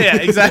sense. Yeah,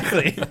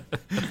 exactly.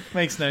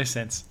 Makes no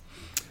sense.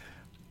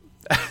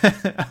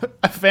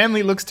 A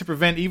family looks to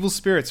prevent evil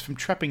spirits from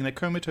trapping their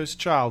comatose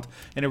child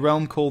in a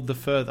realm called the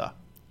Further.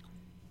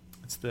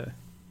 That's the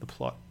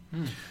plot.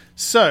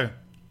 So,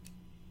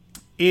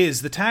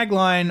 is the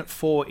tagline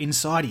for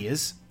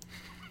Insidious,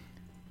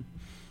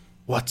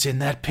 "What's in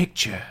that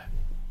picture"?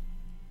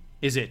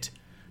 Is it,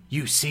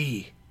 "You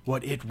see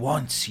what it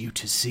wants you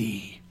to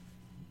see"?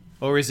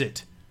 Or is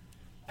it,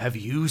 "Have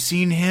you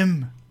seen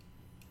him"?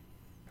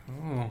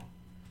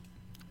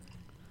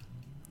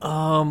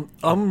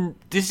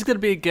 This is going to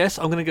be a guess.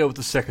 I'm going to go with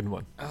the second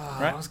one.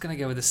 I was going to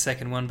go with the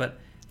second one, but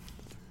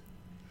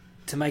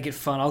to make it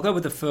fun, I'll go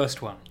with the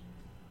first one.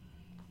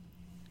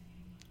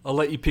 I'll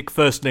let you pick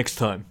first next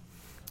time.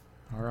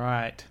 All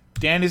right.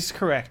 Dan is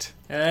correct.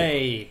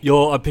 Hey.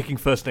 I'm picking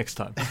first next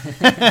time.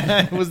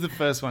 It was the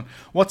first one.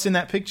 "What's in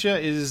that picture"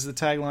 is the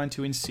tagline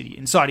to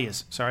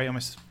Insidious. Sorry, I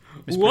mispronounced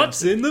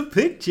What's it. in the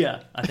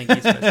picture? I think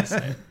you're supposed to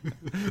say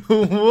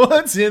it.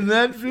 What's in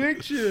that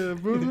picture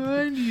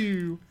behind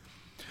you?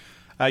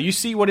 "You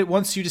see what it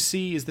wants you to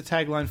see" is the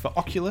tagline for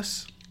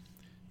Oculus,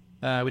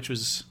 which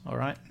was all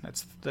right.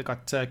 They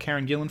got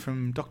Karen Gillan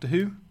from Doctor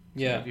Who.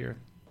 Yeah. If you're a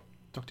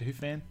Doctor Who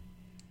fan,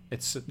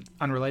 it's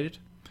unrelated.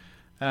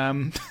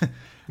 And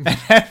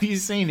 "Have you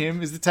seen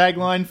him" is the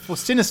tagline for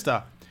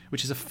Sinister,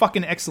 which is a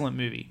fucking excellent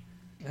movie.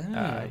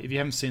 If you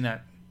haven't seen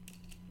that,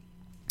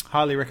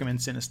 highly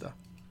recommend Sinister.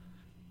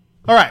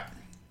 All right.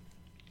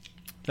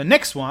 The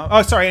next one...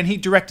 Oh, sorry, and he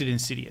directed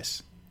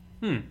Insidious.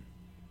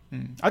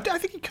 I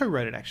think he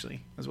co-wrote it,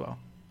 actually, as well.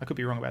 I could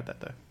be wrong about that,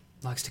 though.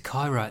 Likes to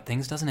co-write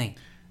things, doesn't he?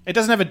 It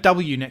doesn't have a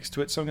W next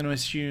to it, so I'm going to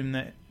assume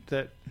that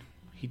that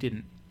he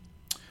didn't.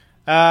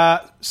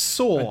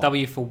 Saw.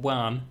 W for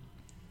one.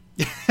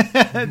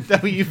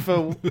 W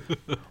for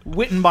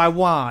Witten by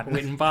One.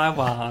 Witten by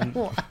one.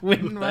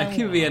 Witten by That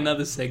could be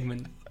another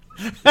segment.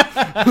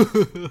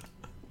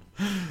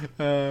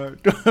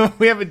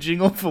 We have a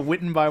jingle for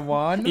Witten by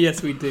One.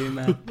 Yes, we do,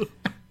 Matt.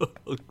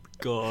 Oh,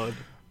 God.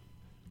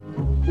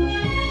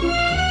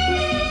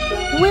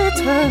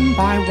 Written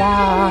by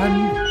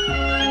One.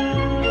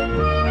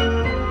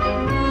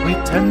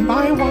 Written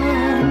by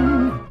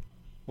One.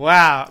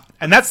 Wow.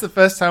 And that's the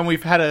first time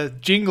we've had a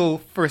jingle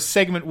for a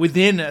segment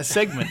within a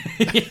segment.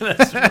 Yeah,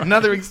 that's right.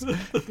 Another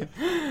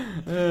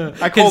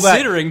I call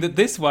Considering that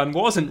this one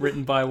wasn't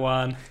written by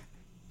one.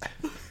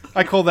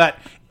 I call that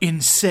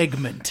In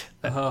Segment.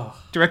 Oh.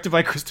 Directed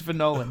by Christopher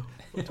Nolan.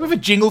 Do we have a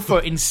jingle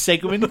for In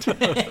Segment?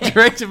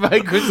 Directed by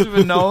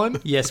Christopher Nolan?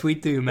 Yes, we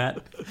do,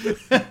 Matt.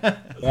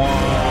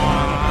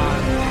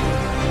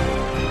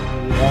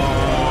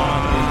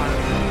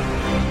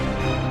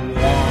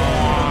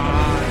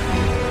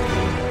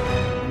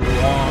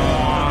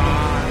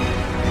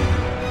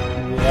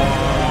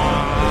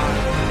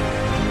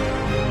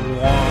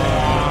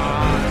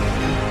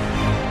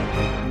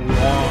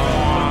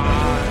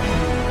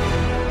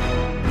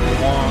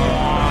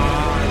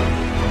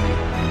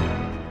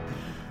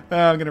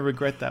 I'm going to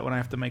regret that when I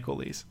have to make all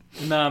these.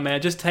 No,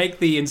 man, just take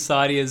the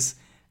inside ears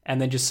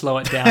and then just slow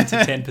it down to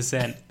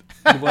 10%.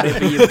 And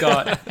whatever you've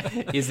got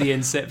is the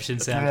Inception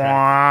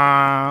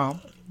soundtrack.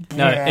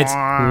 No, it's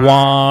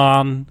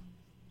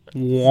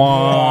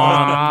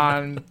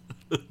one.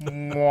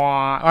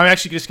 I'm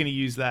actually just going to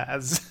use that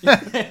as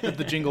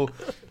the jingle,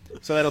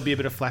 so that'll be a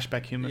bit of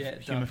flashback humor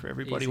for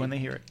everybody when they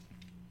hear it.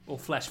 Or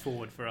flash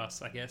forward for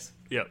us, I guess.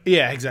 Yep.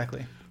 Yeah,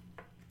 exactly.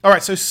 All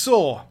right, so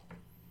Saw,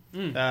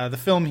 the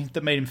film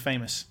that made him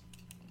famous.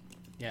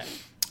 Yeah.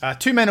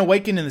 Two men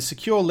awaken in the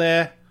secure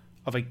lair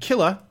of a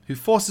killer who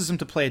forces them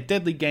to play a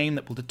deadly game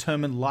that will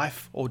determine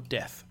life or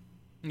death.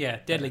 Yeah,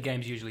 deadly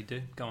games usually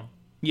do. Go on.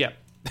 Yeah.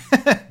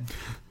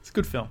 It's a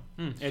good film.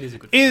 It is a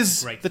good film.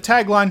 Is Great. the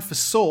tagline for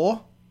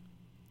Saw,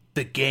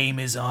 "The game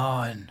is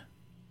on"?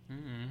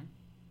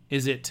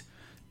 Is it,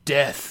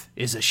 "Death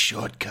is a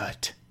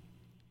shortcut"?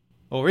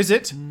 Or is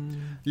it,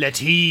 "Let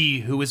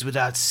he who is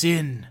without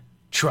sin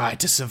try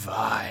to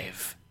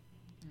survive"?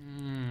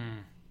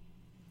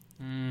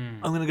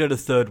 I'm going to go to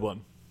the third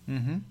one.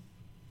 I'm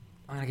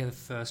going to go the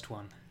first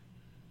one.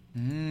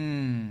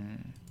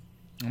 I'm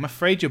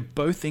afraid you're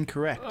both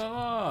incorrect.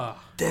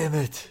 Oh. Damn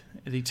it.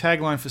 The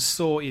tagline for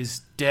Saw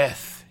is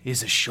 "Death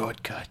is a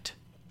shortcut."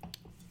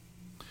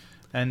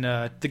 And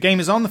the game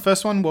is on. The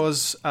first one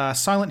was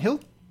Silent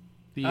Hill.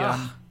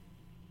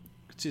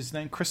 What's his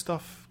name?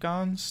 Christoph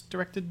Gans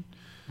directed.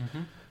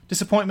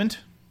 Disappointment.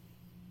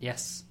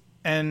 Yes.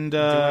 And Do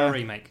a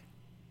remake.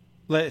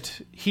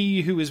 "Let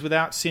he who is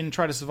without sin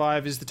try to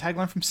survive" is the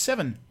tagline from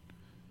Seven,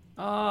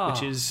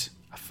 which is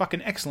a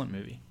fucking excellent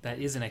movie. That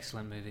is an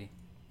excellent movie.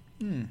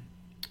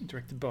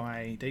 Directed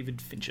by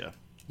David Fincher.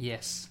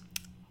 Yes.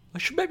 I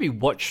should maybe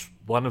watch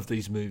one of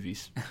these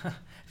movies. Have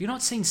you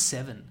not seen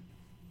Seven?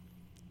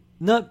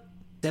 No.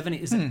 Seven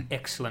is an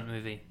excellent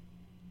movie.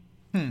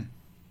 I'm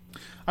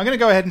going to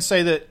go ahead and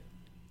say that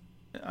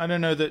I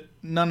don't know that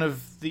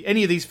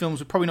any of these films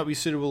would probably not be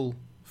suitable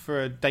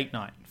for a date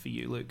night for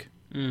you, Luke.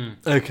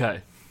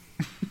 Okay.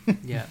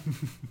 Yeah.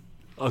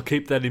 I'll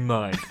keep that in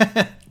mind.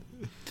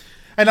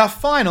 And our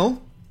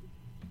final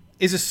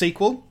is a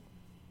sequel.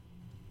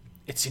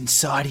 It's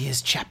Inside of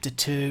His Chapter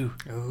 2.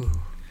 Ooh.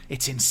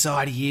 It's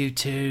Inside of You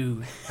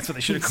too. That's what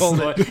they should have called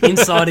it.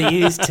 Inside of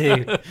Yous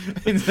too.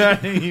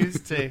 Inside of You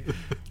too.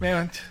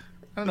 Man,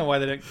 I don't know why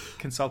they don't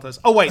consult us.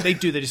 Oh wait, they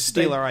do. They just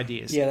steal our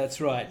ideas. Yeah, that's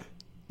right.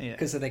 Yeah.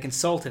 Because if they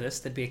consulted us,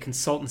 there'd be a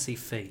consultancy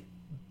fee.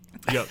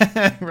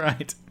 Yep.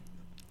 Right.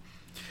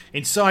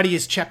 Inside of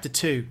His Chapter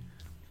 2.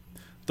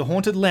 The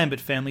haunted Lambert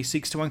family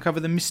seeks to uncover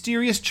the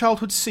mysterious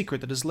childhood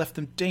secret that has left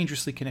them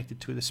dangerously connected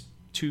to the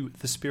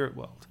spirit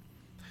world.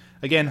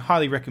 Again,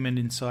 highly recommend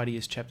Inside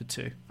Ears Chapter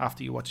 2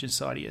 after you watch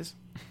Inside Ears.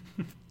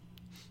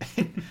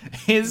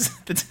 Here's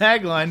the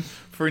tagline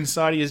for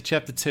Inside Ears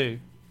Chapter 2.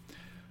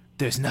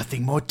 There's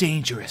nothing more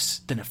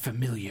dangerous than a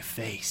familiar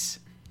face.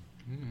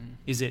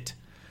 Is it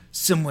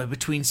somewhere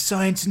between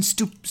science and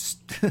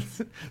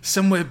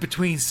somewhere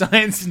between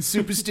science and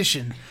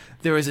superstition,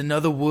 there is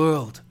another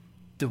world,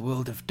 the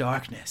world of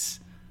darkness.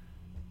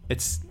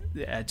 It's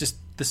just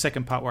the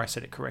second part where I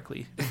said it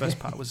correctly. The first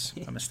part was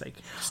a mistake.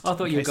 I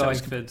thought you were going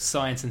for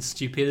science and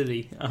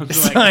stupidity. I was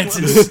science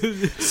and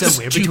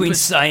somewhere between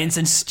science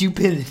and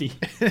stupidity.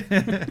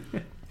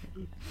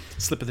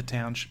 Slip of the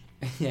tongue.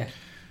 Yeah.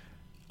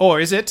 Or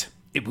is it?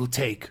 It will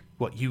take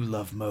what you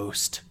love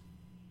most.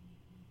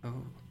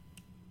 Oh.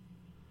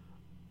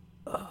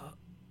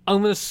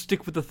 I'm going to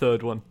stick with the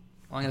third one.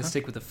 I'm going to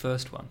stick with the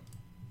first one.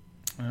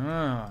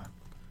 Ah.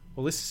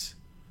 Well, this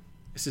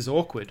is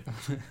awkward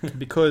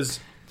because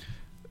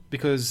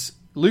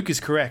Luke is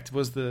correct.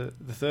 Was the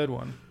third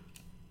one?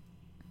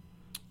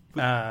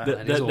 Now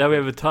we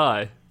have a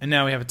tie. And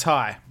now we have a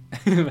tie.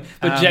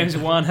 But James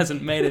Wan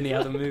hasn't made any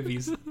other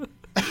movies.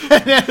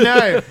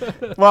 No.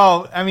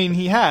 Well, I mean,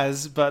 he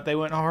has, but they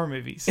weren't horror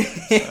movies. So.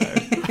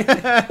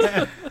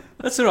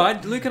 That's all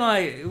right. Luke and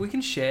I, we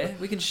can share.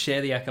 We can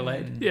share the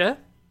accolade. Yeah.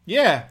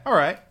 Yeah, all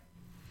right.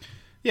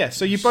 Yeah,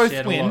 so you both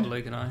Shared win. a lot,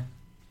 Luke and I.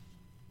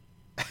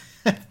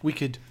 We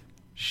could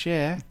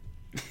share.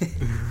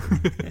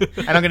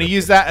 And I'm going to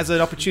use that as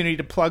an opportunity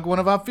to plug one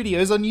of our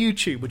videos on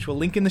YouTube, which we'll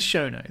link in the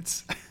show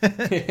notes.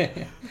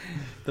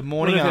 The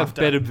morning One of our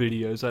after. better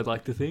videos, I'd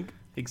like to think.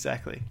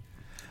 Exactly.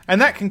 And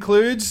that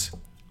concludes...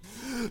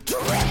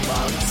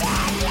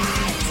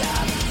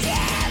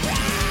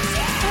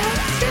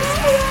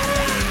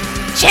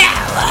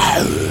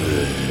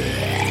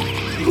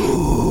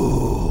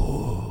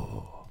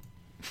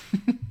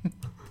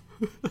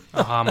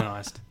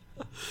 Harmonised.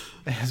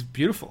 It's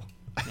beautiful.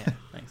 Yeah,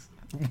 thanks.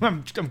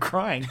 I'm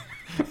crying.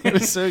 It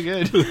was so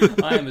good.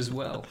 I am as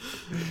well.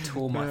 It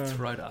tore my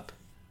throat up.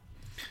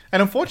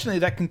 And unfortunately,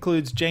 that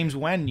concludes James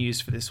Wan news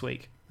for this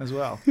week as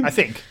well. I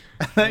think.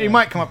 He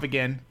might come up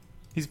again.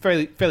 He's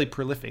fairly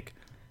prolific.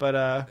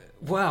 But,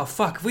 Wow,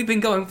 fuck. We've been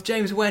going with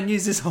James Wan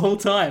news this whole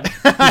time.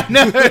 I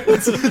know.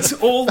 It's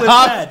all we've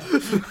had.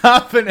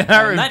 Half an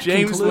hour And of that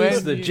James concludes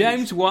Wan the news.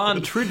 James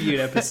Wan tribute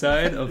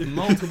episode of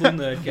Multiple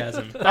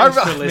Nerdgasm. Thanks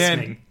for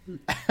listening.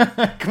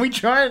 Can we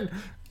try and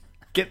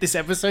get this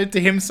episode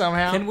to him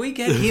somehow? Can we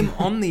get him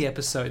on the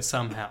episode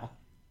somehow?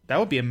 That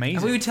would be amazing.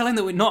 And we were telling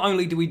that not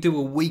only do we do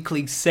a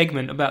weekly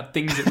segment about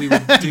things that we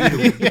would do to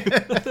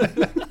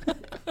him.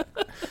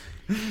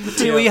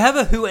 Do we have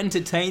a Who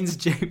Entertains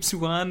James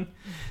Wan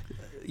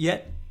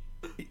yet?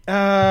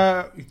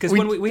 Because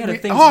when we had a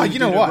thing you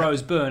know what?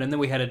 Rose Byrne, and then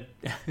we had a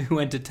Who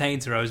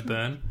Entertains Rose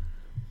Byrne.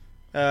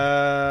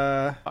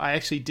 I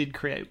actually did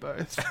create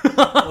both.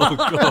 Oh,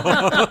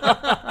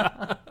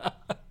 God.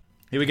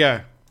 Here we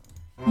go.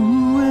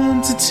 Who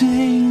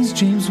entertains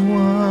James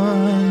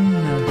Wan?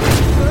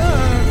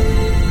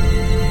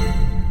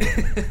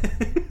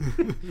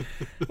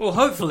 Well,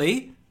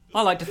 hopefully,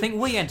 I like to think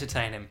we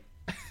entertain him.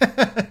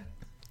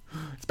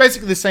 It's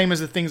basically the same as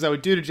the things I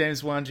would do to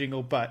James Wan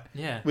jingle, but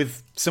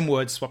with some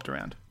words swapped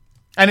around.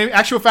 And in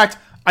actual fact,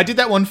 I did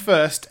that one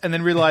first and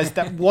then realised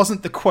that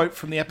wasn't the quote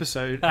from the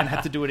episode and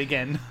had to do it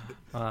again.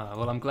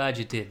 Well, I'm glad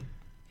you did.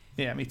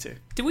 Yeah, me too.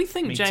 Do we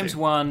think James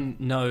Wan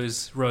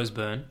knows Rose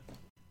Byrne?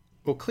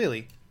 Well,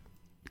 clearly.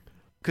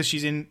 Because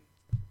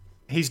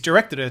he's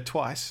directed her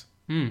twice.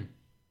 In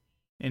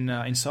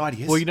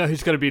Insidious. Well, you know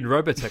who's going to be in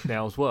Robotech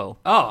now as well.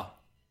 Oh.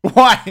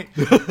 Why?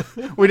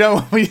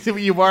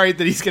 You're worried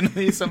that he's going to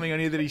hear something on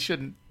here that he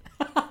shouldn't.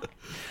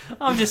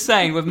 I'm just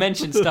saying, we've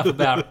mentioned stuff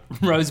about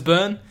Rose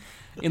Byrne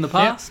in the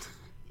past.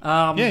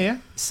 A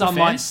Some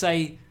might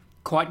say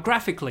quite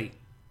graphically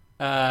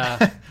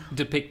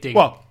depicting.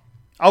 Well,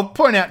 I'll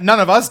point out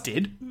none of us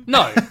did.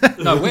 No,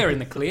 we're in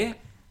the clear.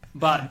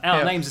 But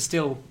our names are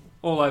still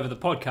all over the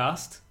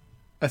podcast.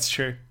 That's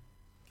true.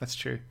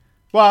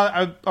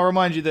 Well, I'll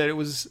remind you that it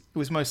was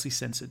mostly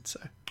censored, so.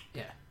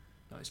 Yeah,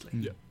 mostly.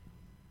 Yeah.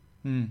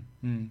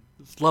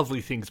 It's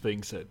lovely things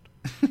being said.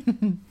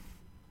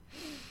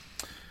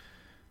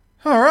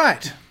 All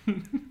right.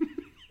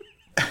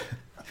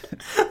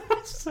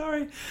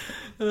 Sorry.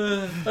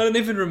 I don't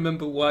even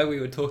remember why we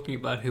were talking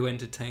about Who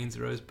Entertains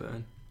Rose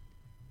Byrne.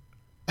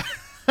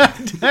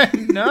 I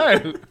don't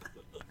know.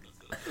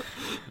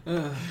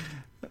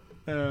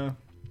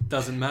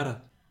 Doesn't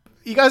matter.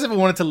 You guys ever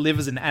wanted to live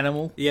as an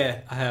animal?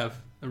 Yeah, I have.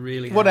 I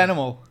really have. What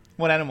animal?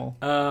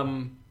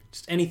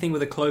 Just anything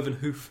with a cloven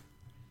hoof.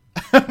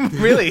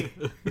 Really?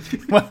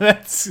 Well,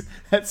 that's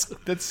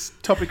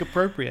topic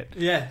appropriate.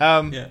 Yeah.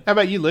 How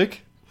about you, Luke?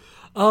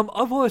 I've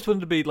always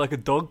wanted to be like a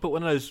dog, but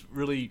one of those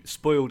really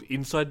spoiled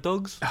inside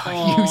dogs.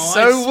 You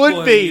so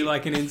would be you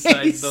like an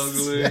inside dog,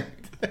 Luke.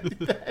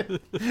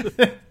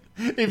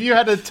 If you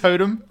had a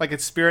totem, like a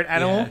spirit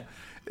animal,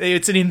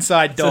 it's an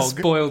inside dog. It's a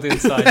spoiled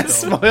inside dog.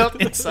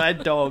 Spoiled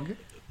inside dog.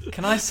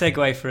 Can I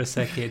segue for a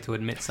sec here to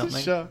admit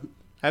something? Sure.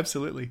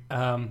 Absolutely.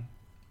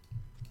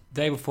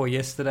 Day before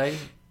yesterday,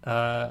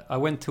 I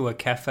went to a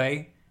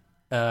cafe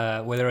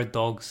where there are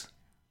dogs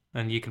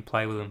and you can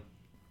play with them.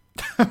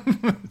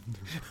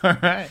 All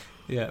right.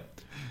 Yeah.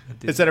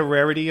 Is that a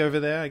rarity over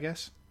there, I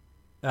guess?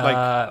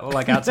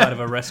 Like outside of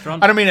a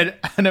restaurant? I don't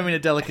mean a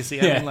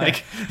delicacy. I mean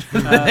like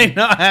they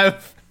not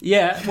have.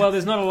 Yeah, well,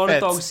 there's not a lot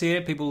pets. of dogs here.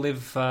 People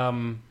live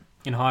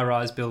in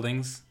high-rise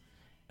buildings.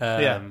 Not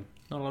a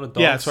lot of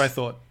dogs. Yeah, that's what I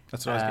thought.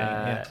 That's what I was getting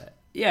at.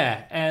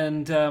 Yeah,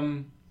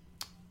 and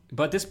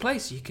but this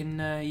place, you can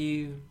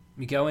you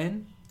go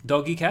in,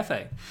 doggy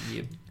cafe.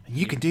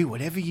 You can do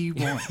whatever you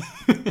want.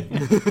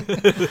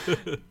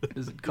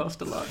 Does it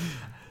cost a lot?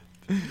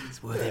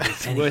 It's worth every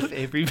penny. Worth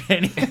every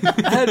penny.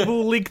 And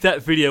we'll link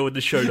that video in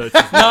the show notes.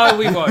 No,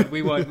 we won't.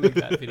 We won't link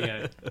that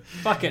video.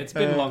 Fuck it. It's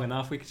been long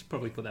enough. We could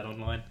probably put that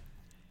online.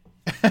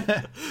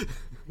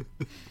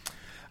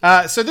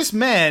 So this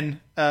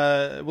man,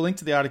 we'll link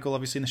to the article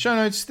obviously in the show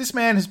notes. This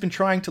man has been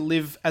trying to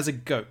live as a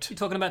goat. You're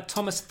talking about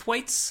Thomas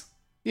Thwaites?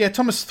 Yeah,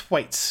 Thomas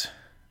Thwaites.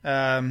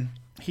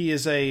 He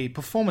is a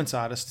performance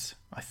artist,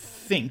 I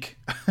think.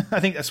 I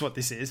think that's what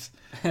this is.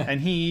 And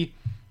he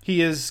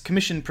He has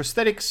commissioned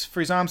prosthetics for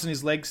his arms and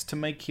his legs to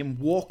make him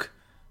walk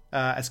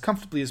as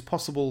comfortably as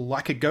possible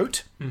like a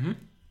goat. Mm-hmm.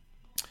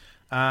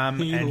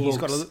 And he's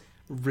got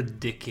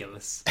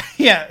ridiculous.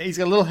 Yeah, he's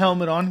got a little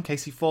helmet on in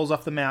case he falls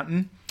off the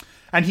mountain.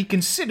 And he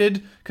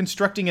considered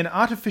constructing an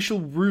artificial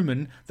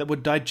rumen that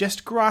would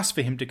digest grass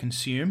for him to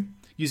consume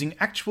using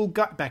actual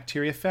gut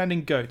bacteria found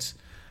in goats.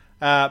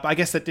 But I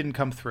guess that didn't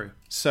come through.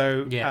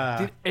 So,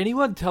 did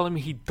anyone tell him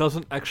he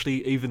doesn't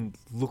actually even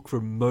look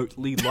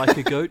remotely like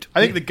a goat?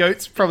 I think the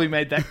goats probably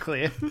made that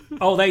clear.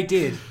 Oh, they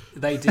did.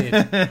 They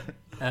did.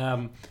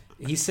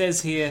 He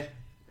says here,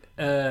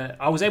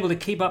 I was able to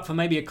keep up for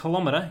maybe a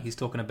kilometre. He's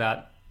talking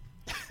about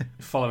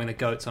following the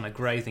goats on a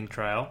grazing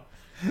trail.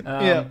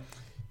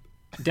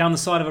 Down the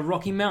side of a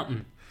rocky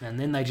mountain. And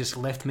then they just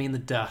left me in the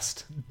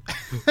dust.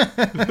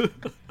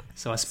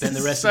 So I spent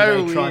the rest of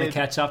the day trying to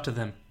catch up to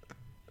them.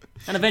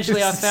 And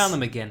eventually I found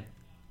them again.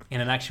 In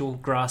an actual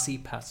grassy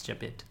pasture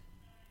bit.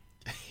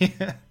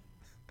 Yeah.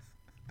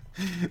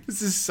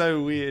 This is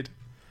so weird.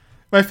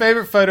 My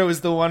favourite photo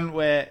is the one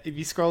where, if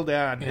you scroll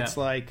down, it's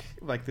like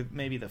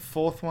maybe the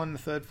fourth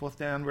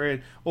down,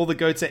 where all the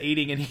goats are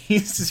eating and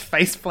he's just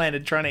face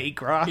planted trying to eat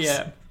grass.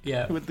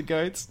 Yeah. With the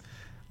goats.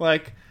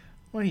 Like,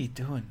 what are you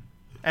doing?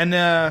 And,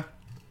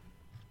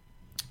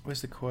 where's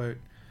the quote?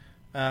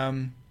 He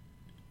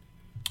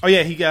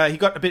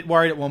got a bit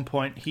worried at one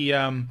point.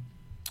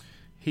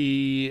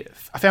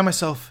 I found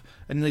myself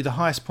at nearly the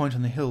highest point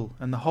on the hill,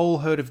 and the whole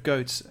herd of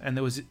goats, and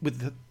there was what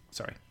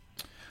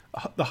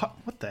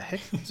the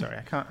heck? Sorry,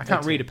 I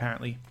can't read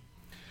apparently.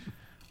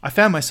 I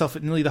found myself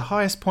at nearly the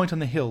highest point on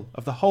the hill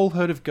of the whole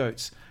herd of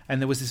goats,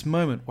 and there was this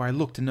moment where I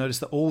looked and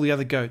noticed that all the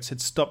other goats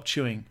had stopped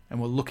chewing and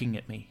were looking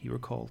at me, he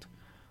recalled.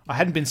 I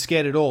hadn't been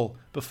scared at all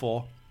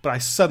before, but I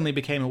suddenly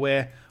became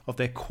aware of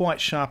their quite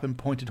sharp and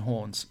pointed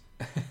horns.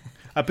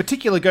 A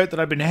particular goat that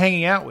I've been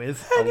hanging out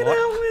with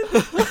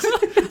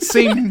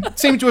seemed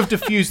to have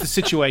diffused the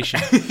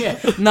situation. Yeah.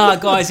 Nah,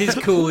 guys, he's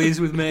cool.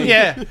 He's with me.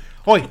 Yeah.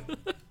 Oi,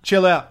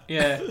 chill out.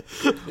 Yeah.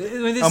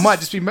 I might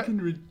just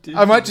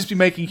be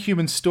making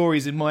human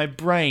stories in my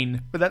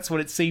brain, but that's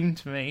what it seemed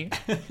to me.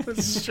 That's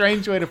a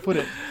strange way to put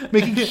it.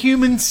 Making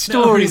human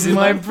stories in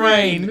my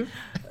brain.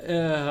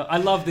 I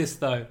love this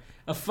though.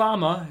 A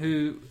farmer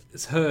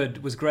whose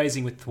herd was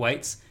grazing with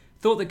Thwaites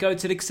thought the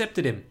goats had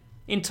accepted him.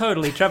 In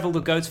total, he travelled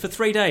with goats for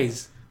 3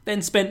 days,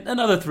 then spent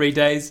another 3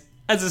 days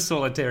as a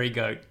solitary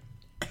goat.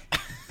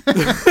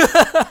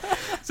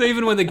 So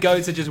even when the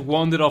goats had just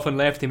wandered off and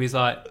left him, he's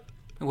like,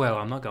 well,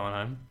 I'm not going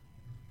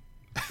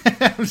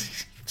home.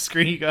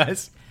 Screw you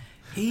guys.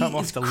 I'm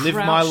off to live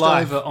my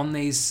life. Over on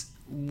these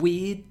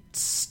weird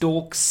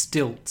stalk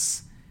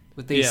stilts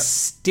with these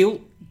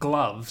stilt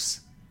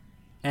gloves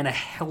and a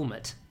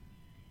helmet.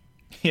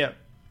 Yeah.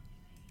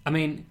 I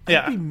mean...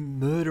 There'd be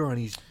murder on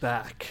his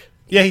back.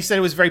 Yeah, he said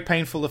it was very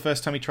painful the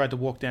first time he tried to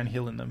walk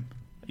downhill in them.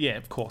 Yeah,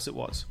 of course it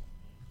was.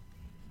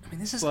 I mean,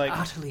 this is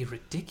utterly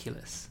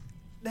ridiculous.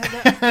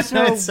 It's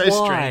so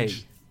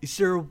strange. Is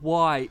there a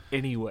why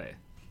anywhere?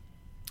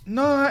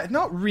 No,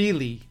 not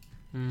really.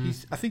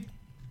 I think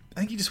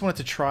he just wanted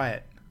to try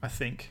it. I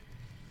think.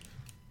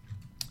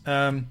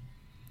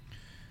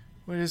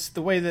 Whereas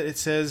the way that it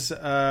says,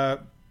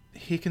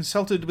 he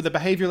consulted with a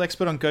behavioural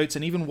expert on goats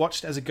and even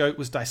watched as a goat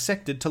was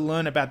dissected to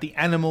learn about the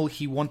animal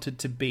he wanted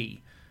to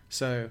be.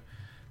 So,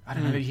 I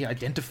don't know, maybe he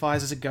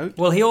identifies as a goat?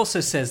 Well, he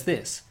also says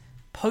this.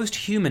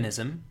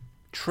 Post-humanism,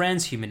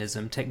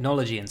 transhumanism,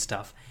 technology and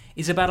stuff,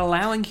 is about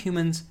allowing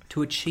humans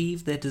to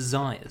achieve their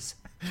desires.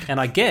 And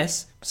I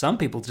guess some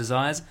people's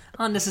desires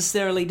aren't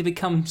necessarily to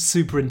become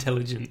super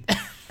intelligent.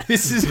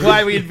 This is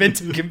why we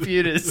invented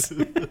computers.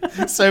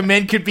 So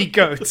men could be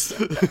goats.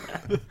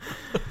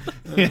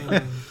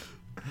 Yeah.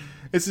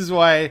 This is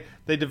why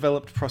they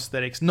developed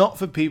prosthetics, not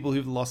for people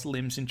who've lost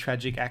limbs in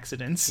tragic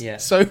accidents. Yeah.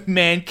 So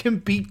man can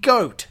be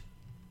goat.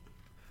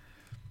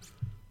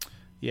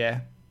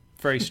 Yeah,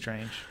 very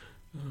strange.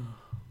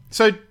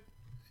 So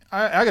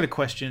I got a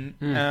question,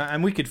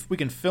 and we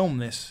can film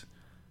this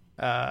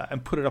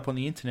and put it up on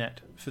the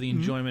internet for the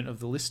enjoyment of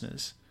the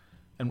listeners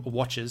and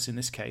watchers in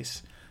this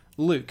case.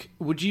 Luke,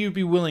 would you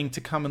be willing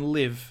to come and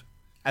live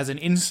as an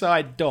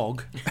inside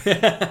dog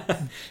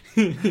at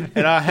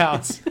our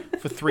house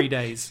for 3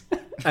 days?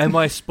 Am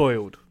I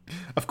spoiled?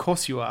 Of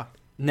course you are.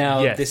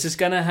 Now, Yes. this is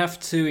going to have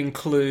to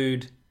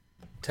include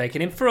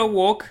taking him for a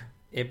walk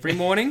every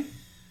morning,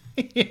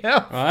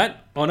 Yeah. right?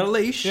 On a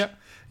leash. Yeah.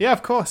 Yeah,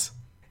 of course.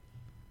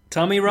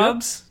 Tummy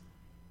rubs.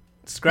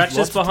 Scratches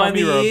Lots of behind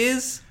tummy the rubs.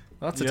 ears.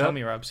 Lots of Yep.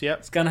 tummy rubs. Yep.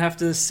 He's going to have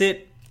to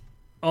sit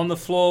on the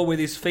floor with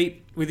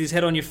his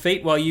head on your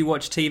feet while you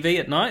watch TV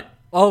at night.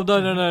 Oh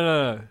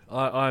no!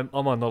 I'm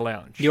on the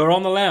lounge. You're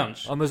on the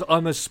lounge.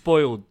 I'm a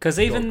spoiled. Because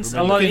even dog,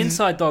 a lot of remember?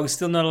 inside dogs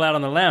still not allowed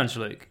on the lounge,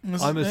 Luke.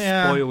 I'm a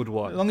spoiled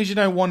one. As long as you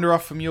don't wander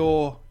off from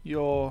your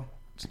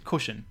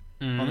cushion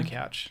on the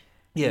couch.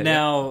 Yeah.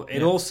 Now,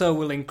 it also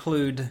will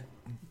include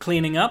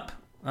cleaning up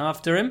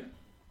after him.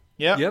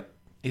 Yeah. Yep.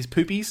 His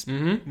poopies.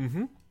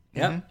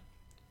 Yep.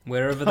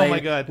 Wherever Oh my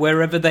God.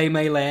 wherever they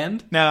may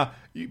land. Now,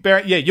 you're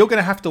going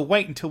to have to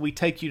wait until we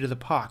take you to the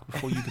park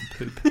before you can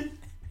poop.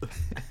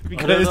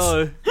 I don't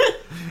know.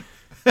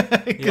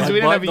 Because we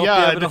don't have a Not be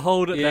yard. able to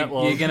hold it that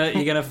long.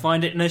 You're gonna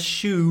find it in a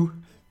shoe.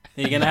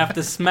 You're gonna have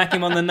to smack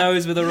him on the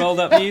nose with a rolled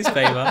up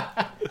newspaper.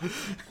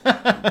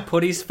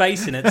 Put his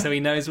face in it so he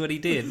knows what he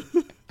did.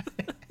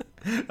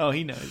 Oh,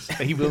 he knows.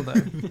 He will know.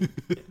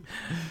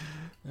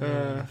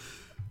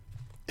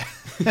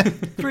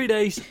 3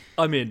 days,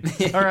 I'm in.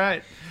 All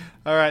right.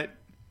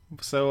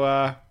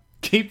 So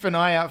keep an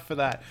eye out for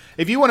that.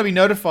 If you want to be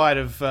notified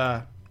of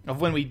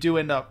when we do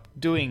end up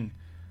doing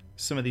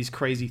some of these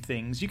crazy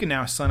things, you can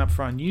now sign up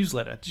for our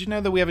newsletter. Did you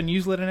know that we have a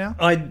newsletter now?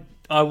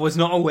 I was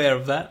not aware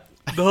of that.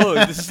 No,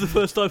 this is the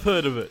first I've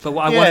heard of it. But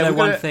I want to know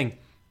one thing.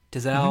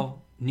 Does our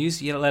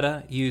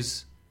newsletter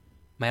use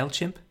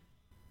MailChimp?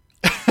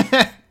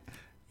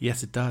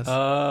 Yes, it does.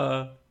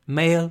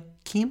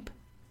 MailChimp?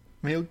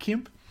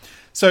 MailChimp.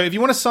 So if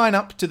you want to sign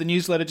up to the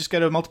newsletter, just go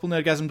to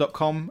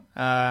multiplenerdgasm.com.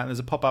 There's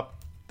a pop-up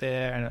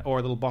there or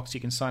a little box you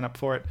can sign up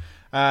for it.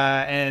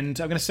 And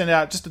I'm going to send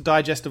out just a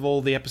digest of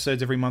all the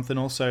episodes every month and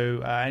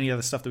also any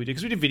other stuff that we do.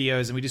 Because we do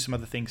videos and we do some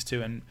other things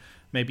too. And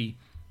maybe,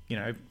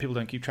 people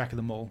don't keep track of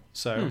them all.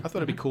 So I thought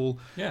it'd be cool.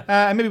 Yeah.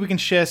 And maybe we can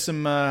share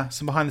some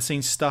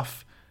behind-the-scenes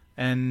stuff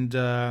and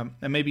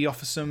maybe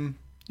offer some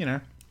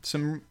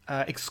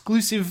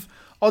exclusive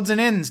odds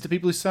and ends to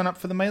people who sign up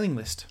for the mailing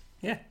list.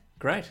 Yeah,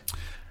 great.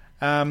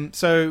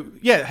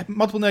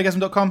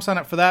 multiplenerdgasm.com, sign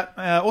up for that.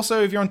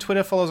 Also, if you're on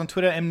Twitter, follow us on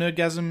Twitter,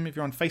 mnerdgasm. If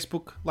you're on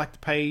Facebook, like the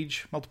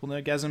page, Multiple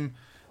Nerdgasm.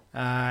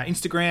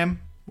 Instagram,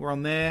 we're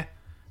on there.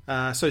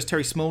 So is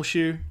Terry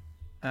Smallshoe.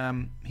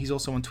 He's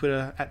also on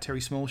Twitter, at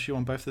Terry Smallshoe,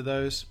 on both of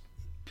those.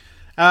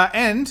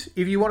 And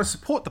if you want to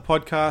support the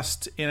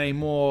podcast in a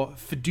more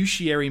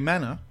fiduciary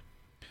manner,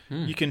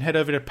 you can head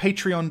over to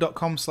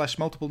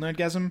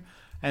patreon.com/multiplenerdgasm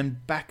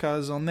and back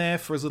us on there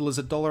for as little as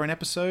 $1 an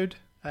episode.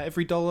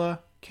 Every dollar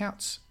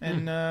counts,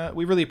 and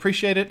we really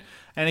appreciate it.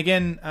 And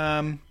again,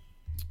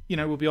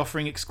 we'll be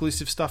offering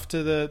exclusive stuff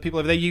to the people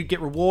over there. You get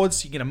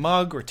rewards. You get a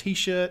mug or a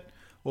t-shirt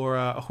or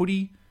a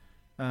hoodie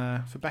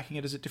for backing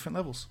it as at different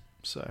levels.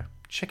 So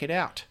check it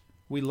out.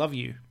 We love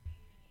you.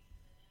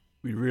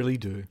 We really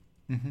do.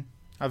 Mm-hmm.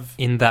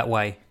 In that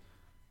way.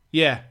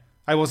 Yeah,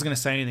 I wasn't going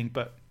to say anything,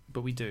 but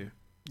we do.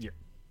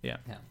 Yeah.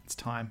 It's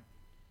time.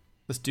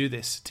 Let's do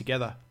this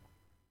together.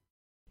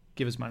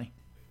 Give us money.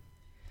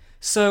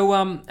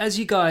 So, as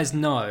you guys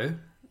know,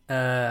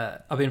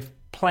 I've been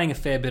playing a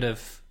fair bit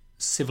of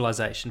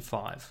Civilization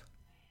 5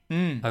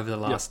 over the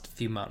last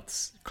few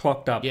months.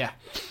 Clocked up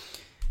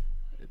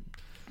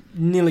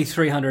nearly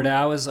 300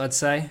 hours, I'd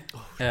say.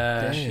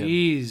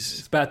 Jeez.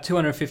 It's about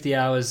 250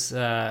 hours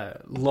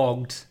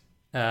logged,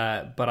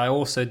 but I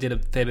also did a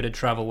fair bit of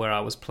travel where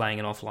I was playing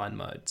in offline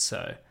mode.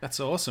 So that's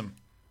awesome.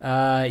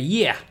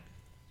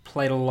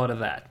 Played a lot of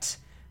that.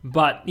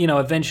 But,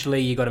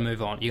 eventually you got to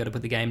move on. You got to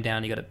put the game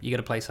down. You got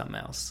to play something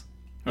else.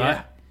 Right?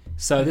 Yeah.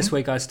 So this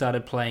week I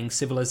started playing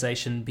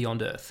Civilization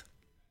Beyond Earth.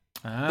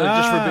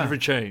 Just for a bit of a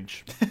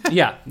change.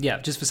 yeah,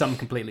 just for something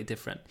completely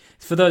different.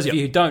 For those of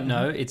you who don't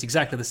know, it's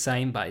exactly the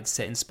same, but it's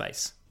set in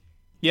space.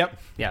 Yep.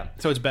 Yeah.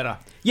 So it's better.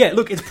 Yeah,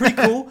 look, it's pretty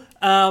cool.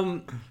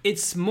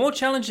 It's more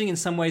challenging in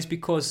some ways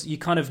because you're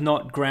kind of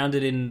not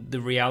grounded in the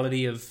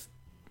reality of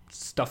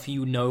stuff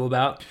you know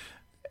about.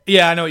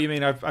 Yeah, I know what you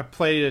mean. I've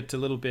played it a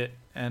little bit,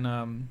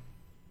 and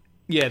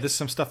there's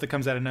some stuff that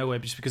comes out of nowhere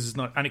just because it's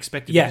not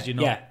unexpected because you're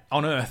not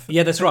on Earth.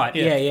 Yeah, that's right.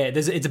 Yeah.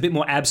 It's a bit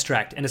more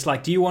abstract, and it's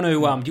like, do you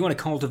want to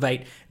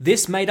cultivate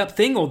this made up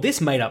thing or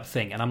this made up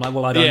thing? And I'm like,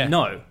 well, I don't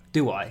know,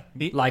 do I?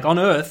 Like on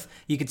Earth,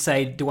 you could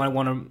say, do I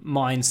want to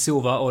mine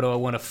silver or do I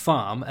want to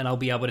farm? And I'll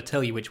be able to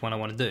tell you which one I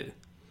want to do.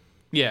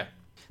 Yeah.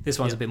 This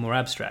one's a bit more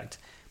abstract.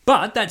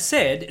 But that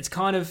said, it's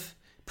kind of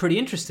pretty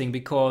interesting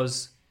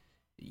because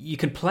you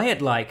can play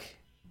it like,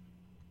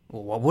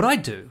 well, what would I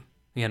do?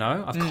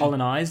 I've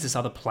colonized this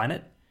other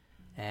planet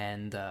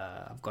and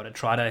I've got to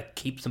try to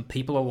keep some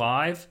people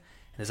alive.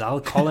 There's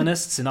other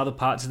colonists in other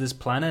parts of this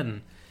planet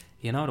and,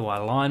 do I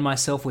align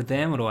myself with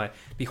them or do I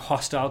be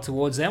hostile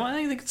towards them?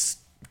 I think it's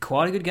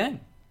quite a good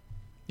game.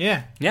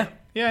 Yeah. Yeah.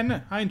 Yeah,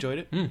 no, I enjoyed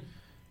it.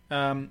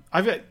 I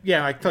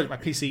told you my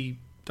PC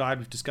died.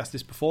 We've discussed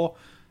this before.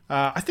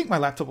 I think my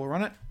laptop will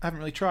run it. I haven't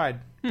really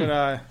tried.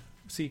 But,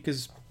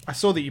 because I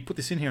saw that you put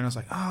this in here and I was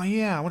like, oh,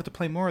 yeah, I wanted to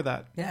play more of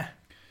that. Yeah.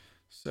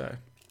 So,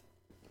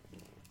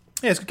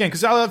 it's a good game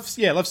because I love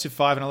Civ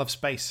 5 and I love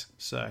space.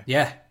 So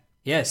yeah,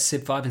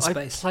 Civ 5 in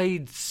space. I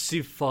played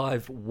Civ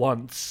 5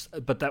 once,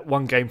 but that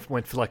one game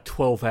went for like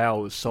 12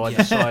 hours, so I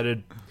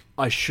decided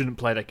I shouldn't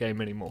play that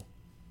game anymore.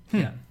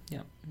 Yeah,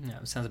 it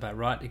sounds about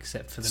right,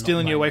 except for the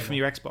stealing you away from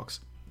your Xbox.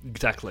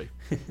 Exactly.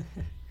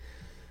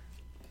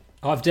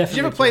 I've definitely. Did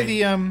you ever play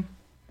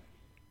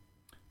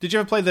Did you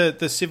ever play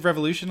the Civ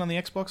Revolution on the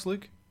Xbox,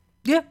 Luke?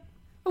 Yeah,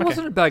 it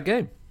wasn't a bad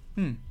game.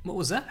 What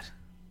was that?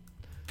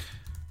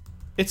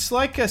 It's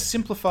like a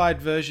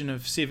simplified version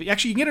of Civ.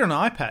 Actually, you can get it on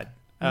an iPad.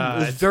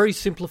 It's very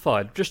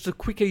simplified. Just a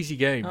quick, easy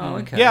game. Oh,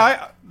 okay.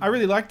 Yeah, I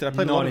really liked it. I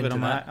played a lot of it on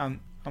my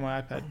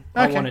iPad.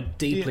 I want it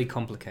deeply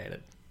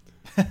complicated.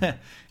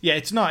 Yeah,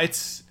 it's not.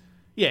 It's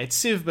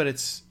Civ, but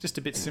it's just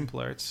a bit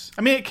simpler.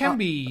 It can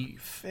be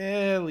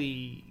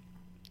fairly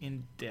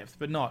in depth,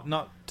 but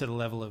not to the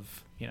level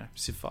of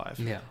Civ 5.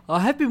 Yeah. I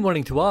have been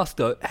wanting to ask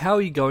though, how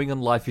are you going on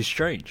Life is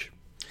Strange?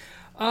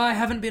 I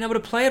haven't been able to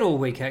play it all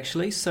week,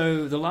 actually,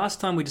 so the last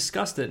time we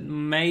discussed it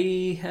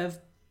may have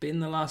been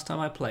the last time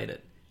I played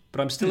it.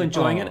 But I'm still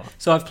enjoying it.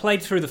 So I've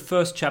played through the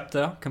first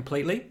chapter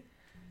completely,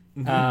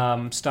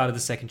 started the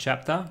second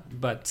chapter,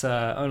 but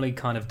only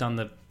kind of done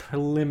the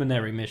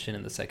preliminary mission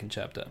in the second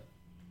chapter.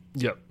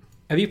 Yep.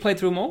 Have you played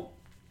through them all?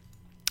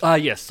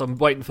 Yes, I'm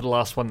waiting for the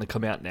last one to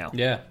come out now.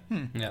 Yeah.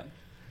 Yeah.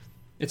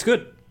 It's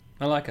good.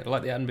 I like it. I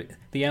like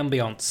the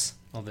ambience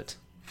of it.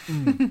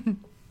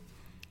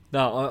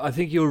 No, I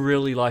think you'll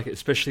really like it,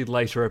 especially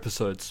later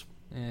episodes.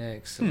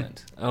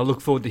 Excellent. I look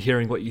forward to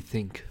hearing what you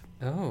think.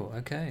 Oh,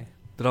 okay.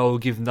 But I will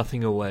give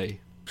nothing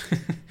away.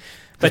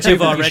 But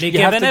you've already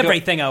given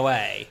everything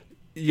away.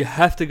 You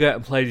have to go out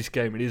and play this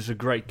game. It is a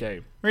great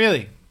game.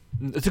 Really?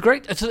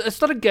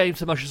 It's not a game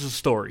so much as a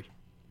story.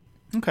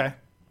 Okay.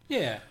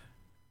 Yeah.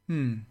 I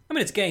mean,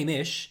 it's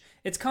game-ish.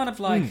 It's kind of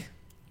like...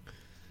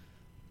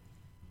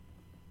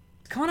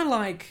 kind of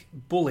like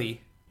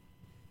Bully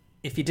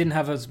if you didn't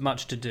have as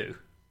much to do.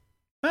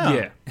 Oh,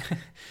 yeah.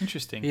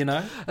 Interesting. It's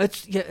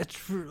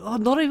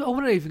not even. I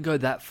wouldn't even go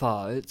that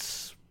far.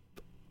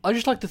 I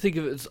just like to think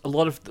of it as a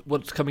lot of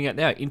what's coming out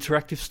now,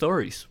 interactive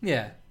stories.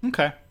 Yeah.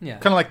 Okay. Yeah.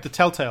 Kind of like the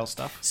Telltale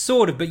stuff.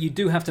 Sort of, but you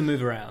do have to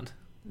move around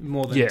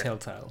more than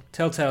Telltale.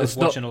 Telltale is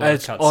watching a lot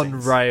of cutscenes. It's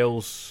on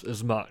rails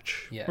as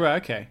much. Yeah.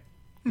 Right. Okay.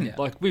 Yeah.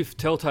 Like with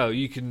Telltale,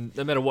 you can,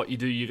 no matter what you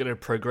do, you're going to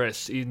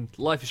progress. In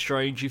Life is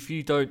Strange, if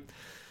you don't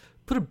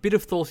put a bit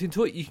of thought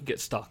into it, you can get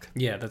stuck.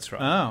 Yeah, that's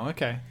right. Oh,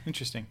 okay.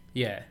 Interesting.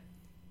 Yeah.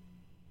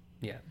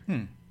 Yeah.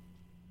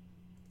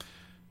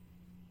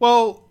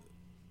 Well,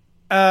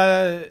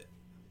 my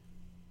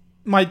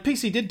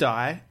PC did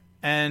die,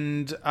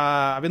 and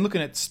I've been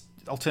looking at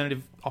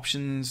alternative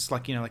options,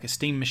 like like a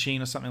Steam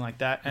machine or something like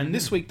that. And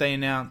this week they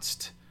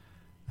announced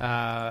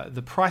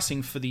the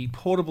pricing for the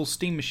portable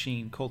Steam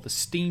machine called the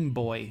Steam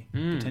Boy,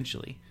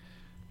 potentially.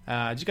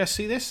 Did you guys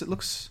see this? It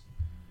looks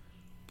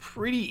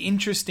pretty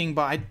interesting,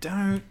 but I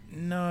don't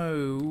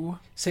know.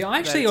 See, I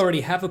actually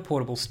already have a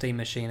portable Steam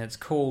machine. It's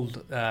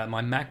called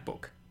my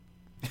MacBook.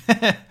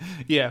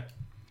 Yeah.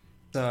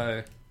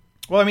 So,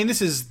 well, I mean,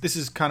 this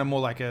is kind of more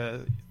like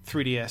a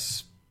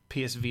 3DS,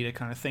 PS Vita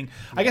kind of thing.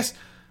 Yeah. I guess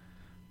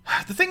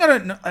the thing I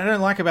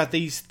don't like about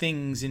these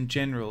things in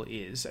general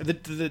is the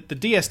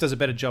DS does a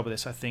better job of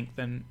this, I think,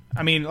 than...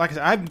 I mean, like I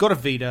said, I've got a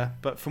Vita,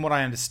 but from what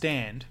I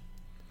understand,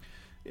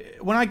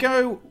 when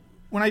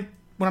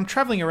I'm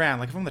traveling around,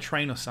 like if I'm on the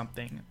train or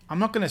something, I'm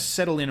not going to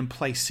settle in and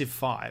play Civ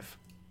 5.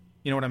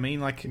 You know what I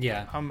mean? Like,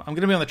 yeah. I'm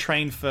going to be on the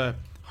train for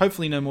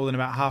hopefully no more than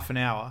about half an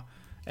hour,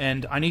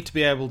 and I need to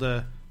be able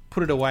to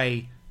put it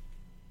away,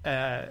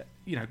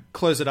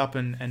 close it up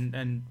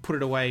and put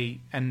it away,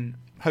 and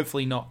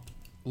hopefully not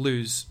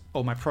lose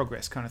all my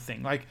progress, kind of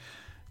thing. Like,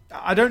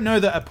 I don't know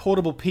that a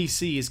portable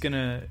PC is going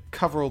to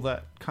cover all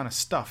that kind of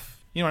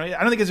stuff. I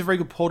don't think it's a very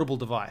good portable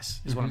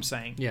device, is what I'm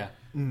saying. Yeah.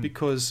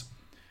 Because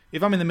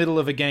if I'm in the middle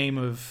of a game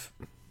of,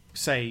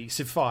 say,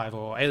 Civ 5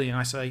 or Alien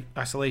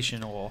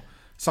Isolation or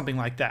something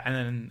like that, and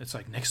then it's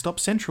like, next stop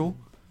Central.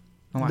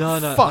 I'm like, No,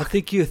 fuck. I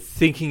think you're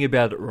thinking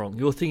about it wrong.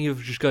 You're thinking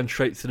of just going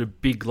straight to the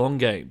big, long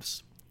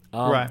games.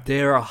 Right.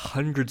 There are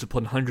hundreds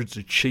upon hundreds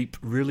of cheap,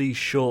 really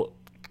short,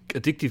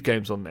 addictive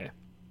games on there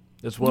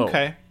as well.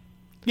 Okay.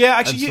 Yeah,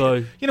 actually,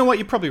 so, you know what?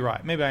 You're probably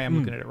right. Maybe I am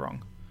looking at it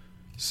wrong.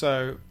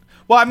 So,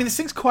 well, I mean, this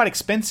thing's quite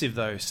expensive,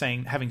 though,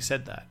 having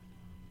said that.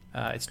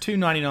 It's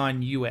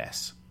 $299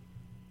 US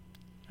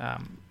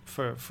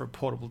for a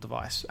portable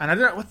device. And I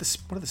don't know, what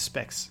are the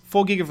specs?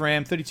 4 gig of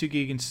RAM, 32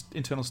 gig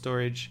internal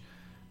storage.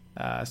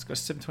 It's got a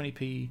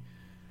 720p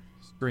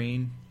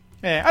screen.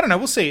 Yeah, I don't know.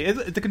 We'll see.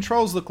 The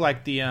controls look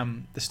like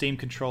the Steam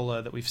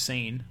controller that we've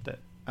seen. That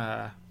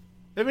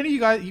have any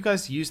of you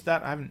guys used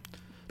that? I haven't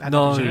had the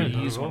opportunity to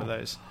use one of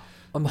those.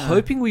 I'm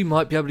hoping we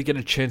might be able to get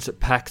a chance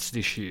at PAX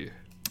this year.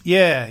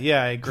 Yeah,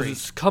 I agree.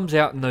 Because it comes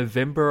out in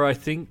November, I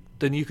think,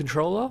 the new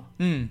controller.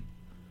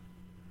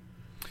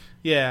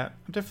 Yeah,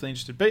 I'm definitely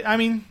interested. But, I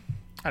mean,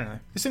 I don't know.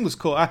 This thing looks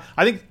cool. I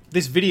think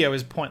this video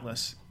is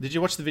pointless. Did you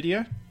watch the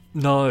video?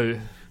 No.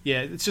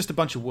 Yeah, it's just a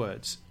bunch of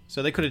words.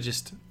 So they could have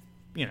just,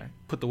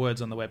 put the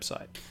words on the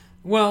website.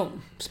 Well,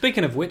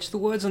 speaking of which, the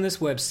words on this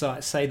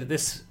website say that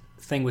this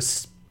thing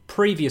was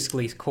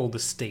previously called the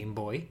Steam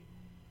Boy.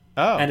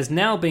 Oh. And is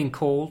now being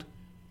called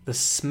the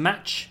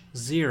Smatch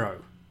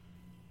Zero.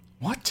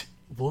 What?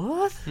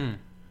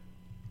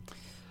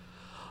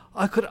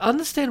 I could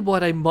understand why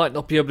they might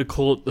not be able to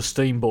call it the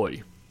Steam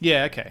Boy.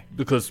 Yeah, okay.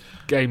 Because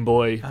Game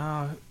Boy.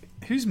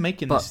 Who's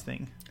making this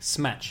thing?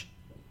 Smatch.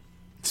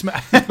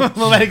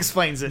 Well, that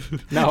explains it.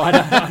 No, I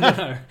don't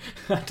know.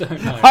 I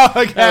don't know. Oh,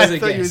 okay. I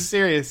thought you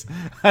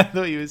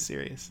were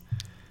serious.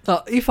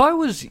 If I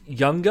was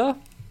younger,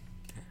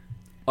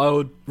 I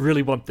would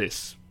really want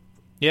this.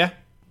 Yeah?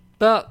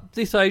 But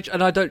this age,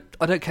 and I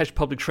don't catch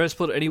public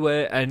transport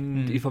anywhere,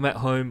 and if I'm at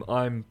home,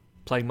 I'm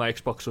playing my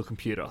Xbox or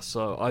computer,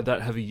 so I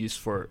don't have a use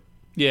for it.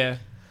 Yeah.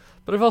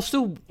 But if I was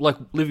still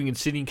living in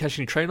Sydney and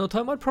catching a train all the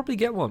time, I'd probably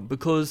get one,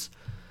 because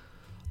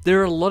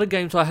there are a lot of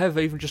games I have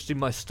even just in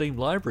my Steam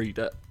library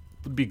that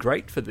would be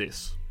great for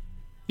this.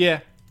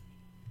 Yeah.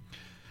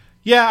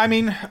 Yeah, I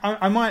mean,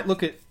 I might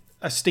look at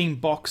a Steam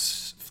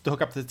box to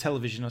hook up to the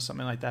television or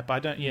something like that,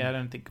 but I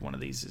don't think one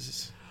of these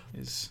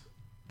is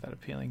that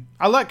appealing.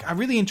 I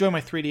really enjoy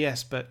my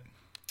 3DS, but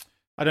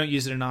I don't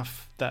use it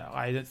enough that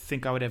I don't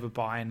think I would ever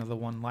buy another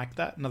one like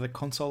that, another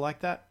console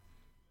like that.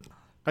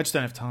 I just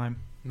don't have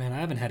time. Man, I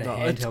haven't had a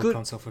handheld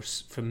console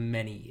for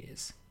many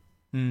years.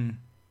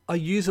 I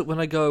use it when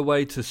I go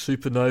away to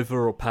Supernova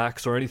or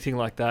PAX or anything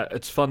like that.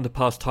 It's fun to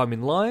pass time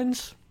in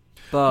lines,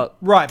 but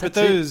but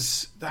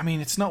those, I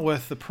mean, it's not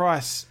worth the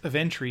price of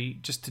entry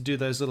just to do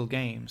those little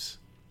games.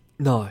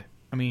 No,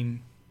 I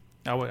mean,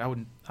 I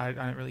wouldn't. I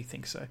don't really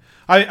think so.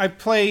 I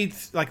played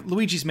like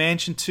Luigi's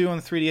Mansion 2 on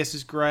the 3DS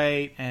is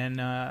great, and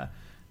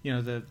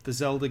the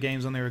Zelda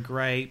games on there are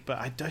great, but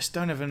I just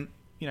don't even.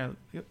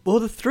 Well,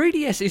 the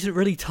 3DS isn't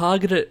really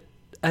targeted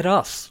at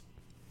us.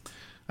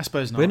 I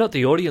suppose not. We're not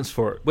the audience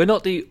for it. We're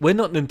not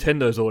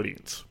Nintendo's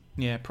audience.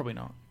 Yeah, probably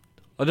not.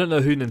 I don't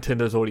know who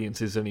Nintendo's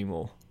audience is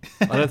anymore.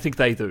 I don't think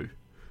they do.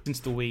 Since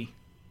the Wii,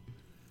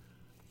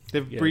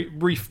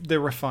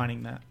 they're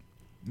refining that.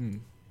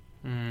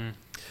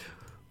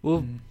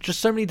 Well,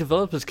 just so many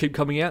developers keep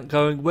coming out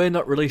going, we're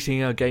not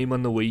releasing our game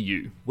on the Wii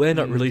U. We're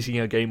not releasing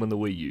our game on the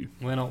Wii U.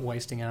 We're not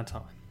wasting our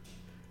time.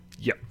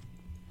 Yep.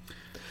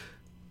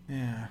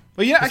 Yeah.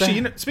 Well,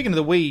 actually, speaking of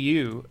the Wii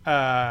U,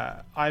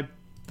 I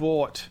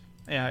bought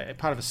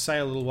part of a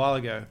sale a little while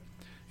ago.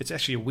 It's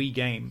actually a Wii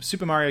game,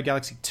 Super Mario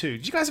Galaxy 2.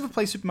 Did you guys ever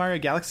play Super Mario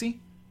Galaxy?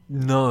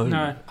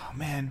 No. Oh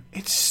man,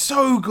 it's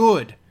so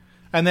good.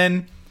 And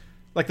then,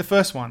 like the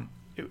first one,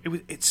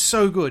 it's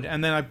so good.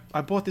 And then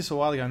I bought this a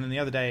while ago, and then the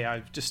other day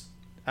I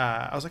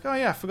was like, oh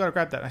yeah, I forgot to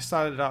grab that. And I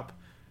started it up,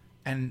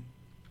 and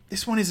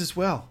this one is as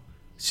well.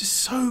 It's just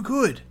so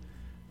good.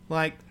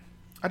 Like,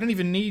 I don't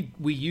even need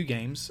Wii U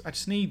games. I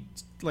just need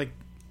the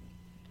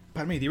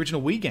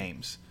original Wii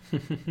games.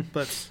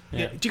 But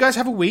yeah. Do you guys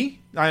have a Wii?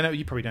 I know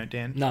you probably don't,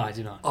 Dan. No, I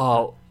do not.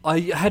 Oh,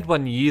 I had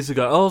one years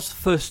ago. I was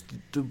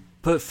the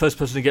first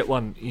person to get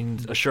one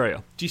in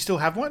Australia. Do you still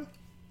have one?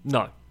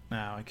 No.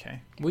 Oh,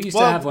 okay. We used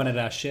to have one at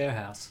our share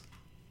house.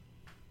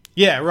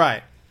 Yeah,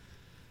 right.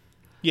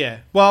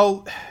 Yeah.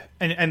 Well,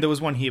 and there was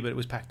one here, but it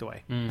was packed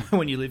away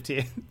when you lived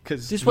here.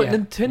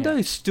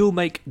 Nintendo still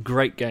make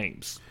great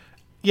games.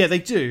 Yeah, they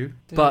do.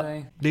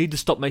 But need to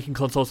stop making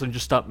consoles and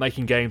just start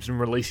making games and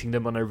releasing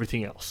them on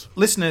everything else.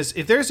 Listeners,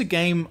 if there's a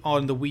game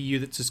on the Wii U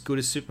that's as good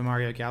as Super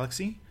Mario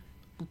Galaxy,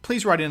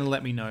 please write in and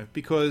let me know,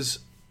 because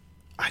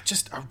I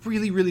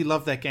really, really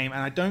love that game,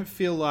 and I don't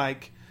feel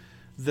like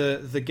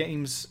the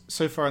games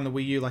so far on the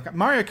Wii U, like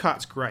Mario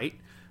Kart's great,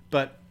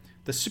 but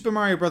the Super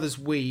Mario Brothers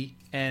Wii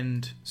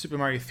and Super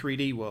Mario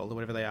 3D World, or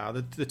whatever they are,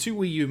 the two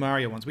Wii U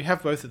Mario ones, we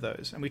have both of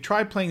those, and we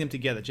tried playing them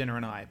together, Jenna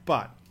and I,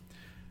 but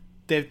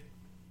you're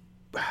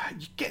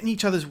getting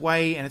each other's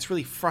way, and it's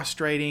really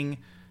frustrating.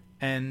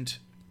 And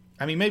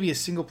I mean, maybe a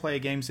single player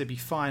games they'd be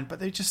fine, but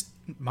they're just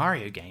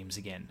Mario games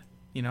again.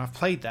 I've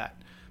played that,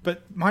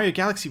 but Mario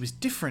Galaxy was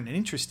different and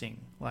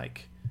interesting.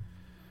 Like,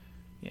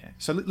 yeah.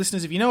 So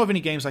listeners, if you know of any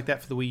games like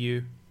that for the Wii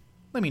U,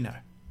 let me know.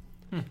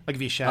 I'll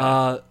give you a shout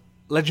out.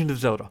 Legend of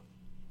Zelda.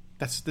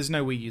 There's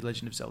no Wii U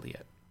Legend of Zelda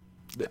yet.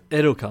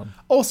 It'll come.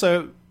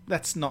 Also,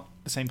 that's not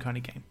the same kind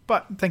of game.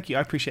 But thank you,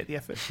 I appreciate the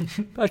effort.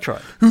 I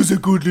tried. Who's a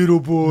good little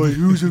boy?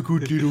 Who's a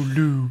good little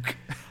Luke?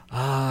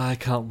 I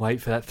can't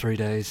wait for that 3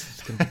 days.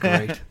 It's going to be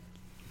great.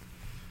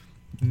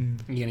 You're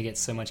going to get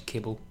so much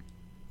kibble.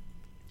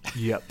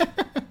 Yep.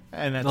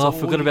 And that's I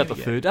forgot about the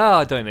food.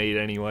 I don't eat it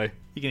anyway.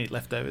 You can eat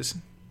leftovers.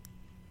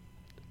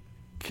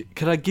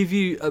 Can I give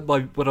you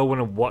what I want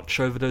to watch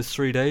over those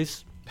 3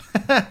 days?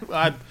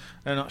 I'm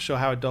not sure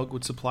how a dog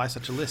would supply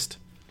such a list.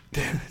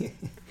 Did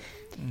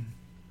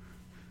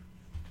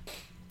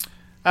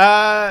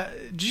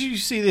you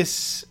see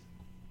this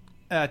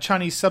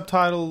Chinese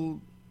subtitle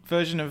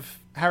version of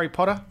Harry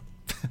Potter?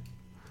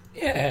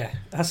 Yeah,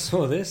 I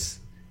saw this.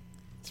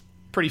 It's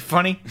pretty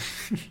funny.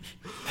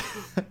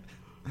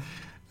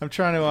 I'm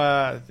trying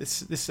to.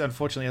 This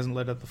unfortunately hasn't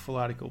led up the full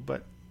article,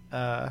 but.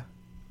 Oh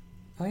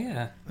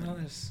yeah,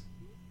 there's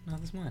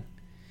mine.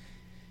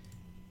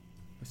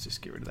 Let's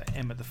just get rid of that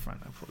M at the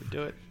front before we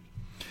do it.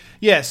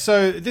 Yeah,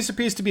 so this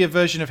appears to be a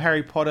version of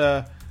Harry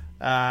Potter.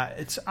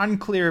 It's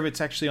unclear if it's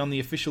actually on the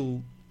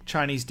official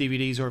Chinese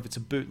DVDs or if it's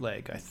a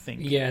bootleg, I think.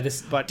 Yeah,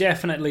 this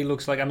definitely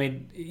looks like... I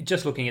mean,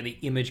 just looking at the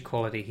image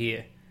quality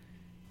here.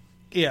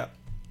 Yeah.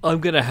 I'm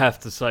going to have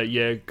to say,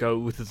 yeah, go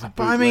with it as a bootleg.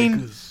 But I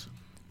mean,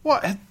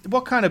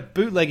 what kind of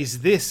bootleg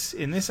is this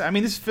in this? I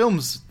mean, this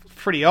film's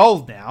pretty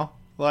old now.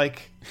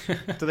 Like,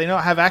 do they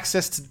not have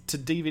access to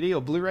DVD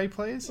or Blu-ray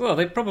players? Well,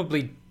 they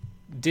probably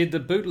did the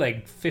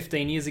bootleg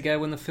 15 years ago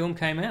when the film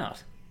came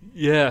out.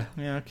 Yeah.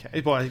 Yeah,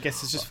 okay. Well, I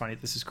guess it's just funny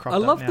this is cropped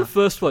up now. I love now. the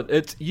first one.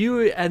 It's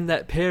you and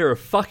that pair of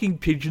fucking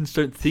pigeons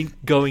don't think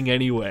going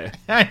anywhere.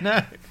 I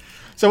know.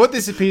 So what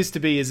this appears to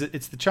be is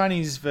it's the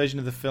Chinese version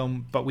of the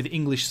film, but with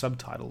English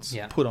subtitles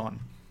put on.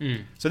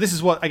 So this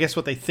is what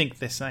they think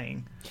they're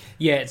saying.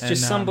 Yeah, it's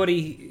just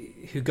somebody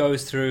who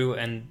goes through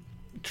and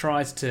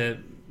tries to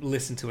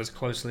listen to as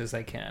closely as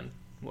they can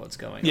what's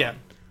going Yeah. on.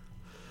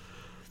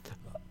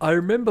 I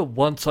remember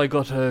once I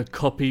got a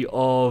copy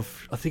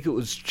of, I think it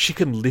was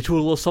Chicken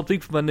Little or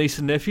something for my niece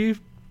and nephew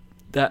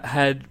that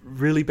had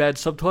really bad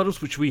subtitles,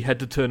 which we had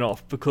to turn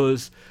off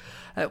because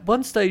at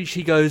one stage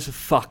he goes,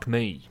 "Fuck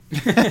me."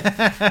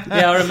 Yeah,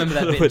 I remember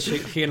that bit.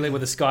 Chicken Little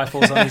with the sky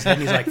falls on his head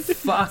and he's like,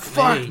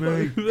 fuck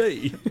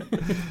me.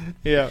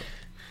 Yeah.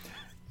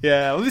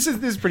 Yeah, well, this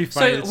is pretty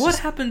funny. So what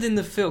happened in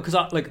the film? Because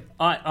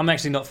I'm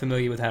actually not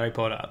familiar with Harry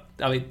Potter.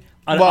 I mean,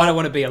 I don't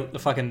want to be a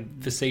fucking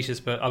facetious,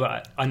 but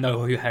I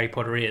know who Harry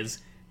Potter is,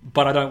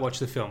 but I don't watch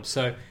the film.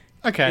 So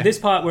in this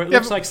part where it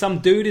looks like some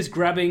dude is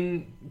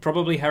grabbing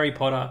probably Harry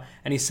Potter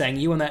and he's saying,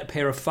 "You and that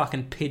pair of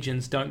fucking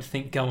pigeons don't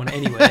think going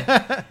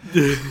anywhere."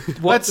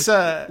 What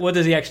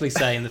does he actually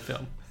say in the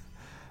film?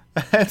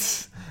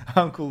 That's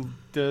Uncle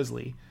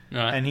Dursley,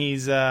 right. And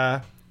he's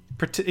trying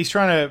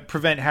to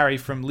prevent Harry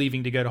from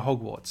leaving to go to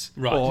Hogwarts,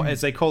 right. Or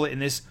as they call it in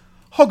this,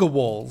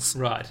 Hogwarts.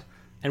 Right.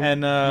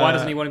 And why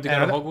doesn't he want him to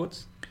go to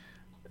Hogwarts?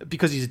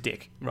 Because he's a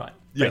dick, right?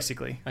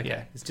 Basically. Okay.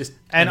 Yeah. It's just,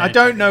 and I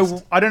don't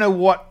know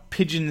what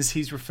pigeons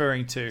he's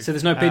referring to. So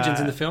there's no pigeons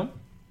in the film?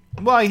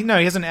 Well, no,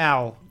 he has an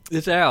owl.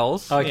 There's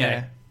owls. Okay.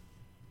 Yeah.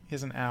 He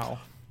has an owl.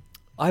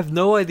 I have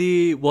no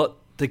idea what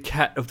the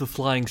Cat of the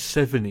Flying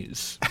Seven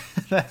is.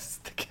 That's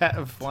the Cat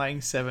of Flying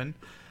Seven.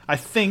 I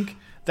think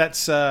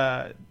that's.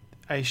 I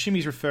assume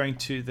he's referring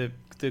to the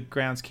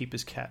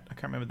groundskeeper's cat. I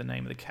can't remember the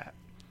name of the cat.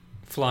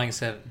 Flying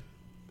Seven.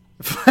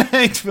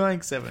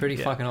 Flying Seven. Pretty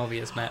fucking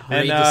obvious, Matt.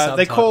 Read the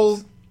they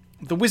call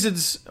the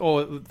wizards,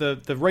 or the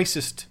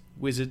racist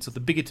wizards, or the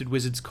bigoted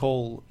wizards,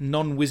 call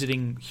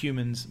non-wizarding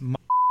humans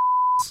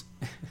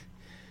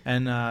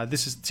and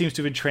this seems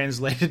to have been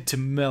translated to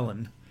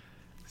melon.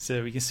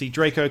 So we can see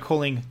Draco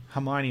calling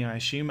Hermione, I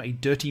assume, a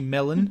dirty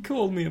melon.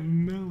 Call me a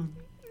melon.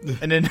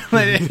 And then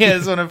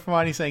there's one of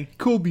Hermione saying,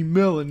 "Call me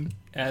melon."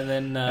 And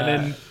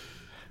then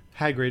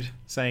Hagrid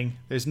saying,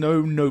 "There's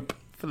no nope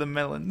for the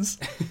melons."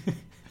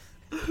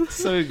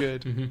 So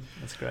good. Mm-hmm.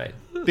 That's great.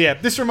 But yeah,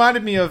 this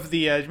reminded me of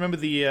the. Remember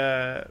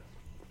the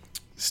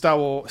Star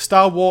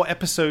Wars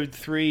Episode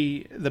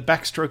 3, The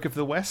Backstroke of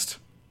the West?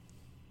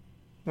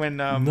 When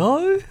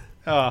no.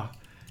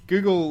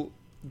 Google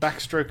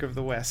Backstroke of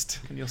the West,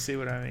 and you'll see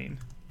what I mean.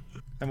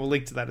 And we'll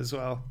link to that as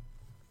well.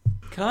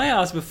 Can I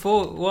ask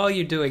while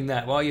you're doing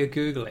that, while you're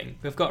Googling,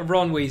 we've got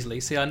Ron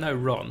Weasley. See, I know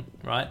Ron,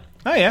 right?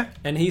 Oh yeah,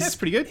 and that's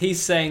pretty good.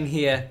 He's saying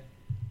here,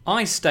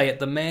 "I stay at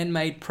the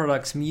Man-Made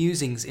Products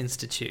Musings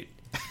Institute."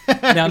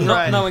 Now,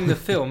 not knowing the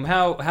film,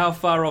 how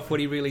far off what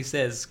he really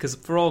says? Because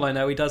for all I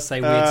know, he does say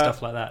weird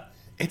stuff like that.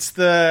 It's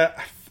the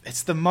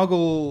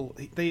Muggle.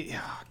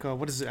 God,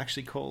 what is it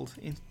actually called?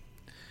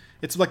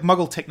 It's like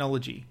Muggle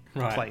technology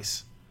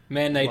place.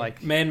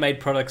 Man-Made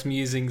Products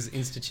Musings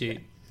Institute.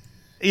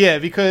 Yeah,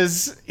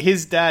 because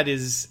his dad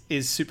is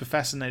super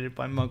fascinated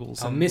by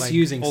Muggles. And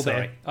misusing.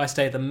 Sorry, I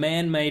stay at the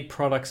Man-Made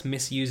Products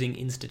Misusing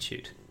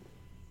Institute.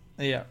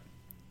 Yeah.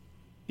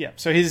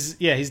 So his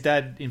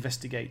dad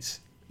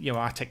investigates.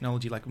 Our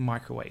technology like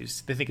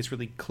microwaves. They think it's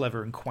really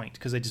clever and quaint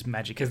because they just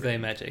magic. Because they're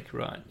magic,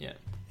 right? Yeah.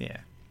 Yeah.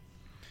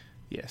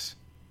 Yes.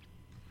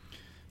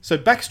 So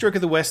Backstroke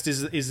of the West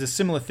is a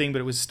similar thing, but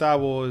it was Star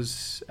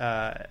Wars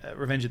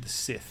Revenge of the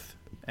Sith.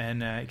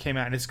 And it came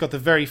out, and it's got the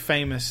very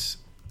famous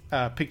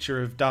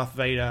picture of Darth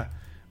Vader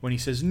when he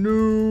says,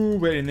 "No,"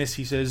 but in this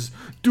he says,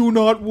 "Do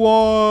not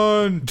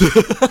want."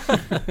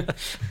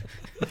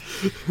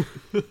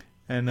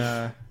 And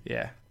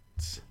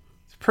it's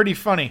pretty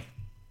funny.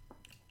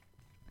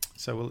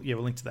 So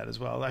we'll link to that as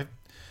well. I'm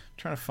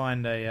trying to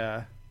find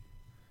a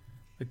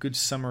good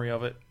summary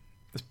of it.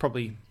 There's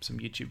probably some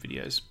YouTube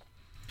videos.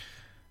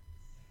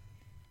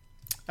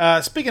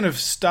 Speaking of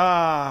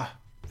Star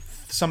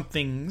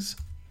somethings,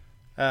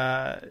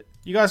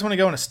 you guys want to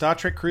go on a Star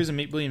Trek cruise and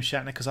meet William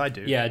Shatner? Because I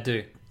do. Yeah, I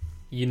do.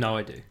 You know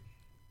I do.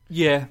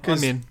 Yeah,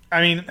 I'm in. I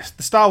mean,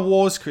 the Star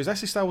Wars cruise.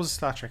 Actually, Star Wars is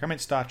Star Trek. I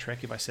meant Star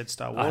Trek if I said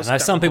Star Wars. I know,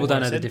 some people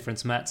don't know the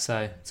difference, Matt,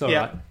 so it's all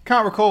right.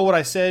 Can't recall what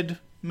I said.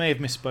 May have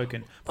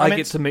misspoken. I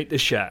get to meet the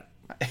Shat.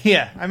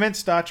 Yeah, I meant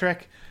Star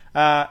Trek.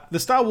 The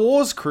Star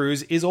Wars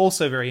cruise is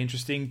also very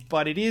interesting,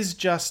 but it is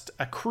just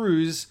a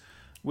cruise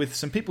with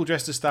some people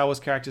dressed as Star Wars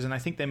characters, and I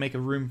think they make a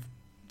room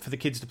for the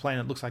kids to play, and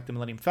it looks like the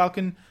Millennium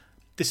Falcon.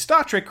 The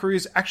Star Trek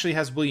cruise actually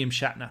has William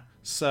Shatner,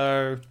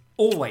 so...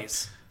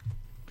 Always.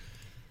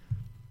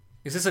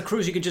 Is this a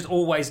cruise you can just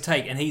always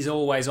take, and he's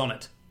always on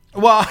it?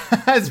 Well,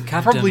 Captain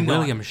probably not.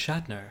 William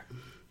Shatner.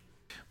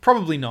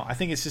 Probably not. I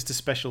think it's just a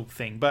special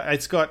thing. But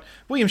it's got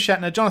William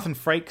Shatner, Jonathan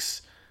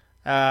Frakes,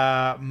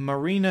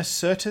 Marina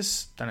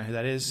Sirtis, don't know who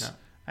that is.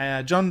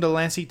 No. John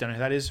Delancey, don't know who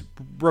that is.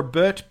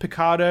 Robert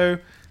Picardo,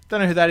 don't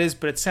know who that is,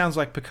 but it sounds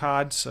like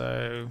Picard,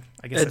 so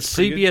I guess it's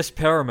CBS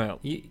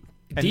Paramount.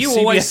 Do you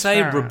always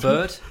say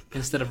Robert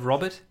instead of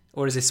Robert,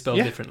 or is it spelled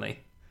differently?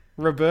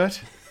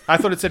 Robert. I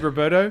thought it said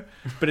Roberto,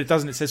 but it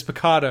doesn't. It says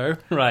Picardo.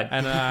 Right.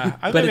 And I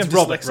but think it's I'm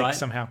Robert, dyslexic right?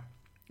 somehow.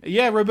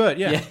 Yeah, Robert,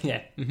 yeah.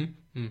 Yeah.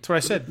 Mm-hmm. That's what I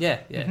said. Yeah.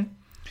 Mm-hmm.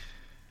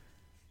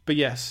 But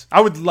yes,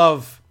 I would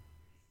love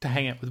to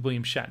hang out with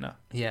William Shatner.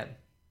 Yeah.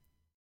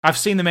 I've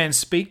seen the man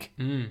speak,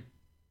 and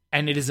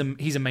it is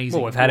he's amazing.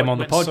 Well, we've had him on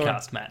the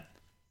podcast, Matt.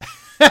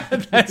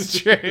 That's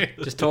true.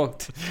 Just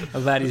talked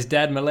about his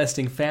dad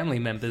molesting family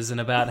members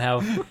and about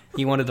how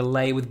he wanted to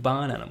lay with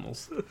barn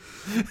animals.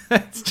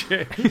 That's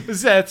true.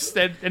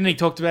 And he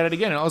talked about it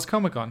again at Oz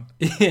Comic Con.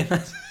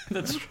 Yeah,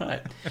 that's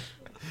right.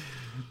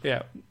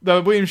 Yeah,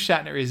 though William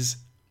Shatner is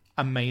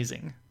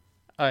amazing.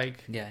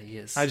 Like, yeah, he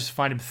is. I just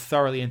find him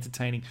thoroughly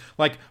entertaining.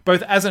 Like,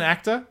 both as an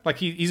actor, like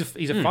he's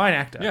a fine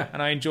actor, Yeah.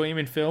 and I enjoy him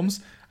in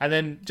films. And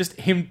then just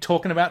him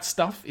talking about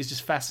stuff is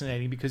just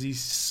fascinating because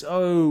he's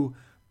so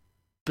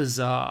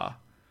bizarre,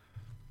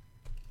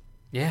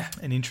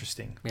 and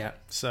interesting. Yeah.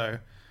 So,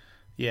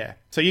 yeah.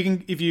 So you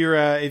can if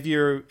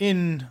you're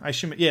in, I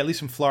assume, at least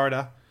from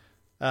Florida,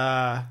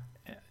 and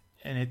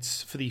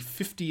it's for the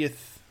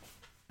 50th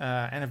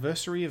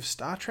anniversary of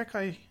Star Trek.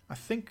 I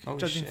think,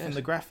 judging from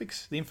the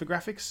graphics, the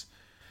infographics.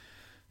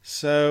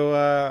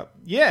 So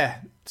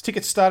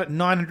tickets start at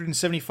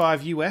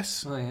 $975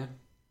 US. Oh yeah.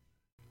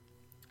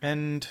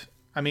 And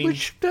I mean,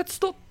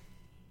 that's not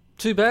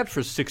too bad for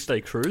a 6-day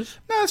cruise.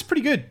 No, that's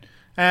pretty good.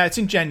 It's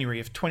in January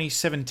of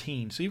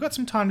 2017, so you've got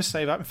some time to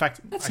save up. In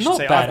fact, that's I should not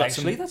say bad I've got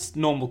actually. That's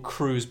normal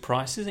cruise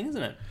pricing,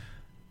 isn't it?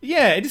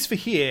 Yeah, it is for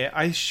here.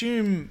 I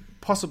assume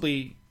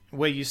possibly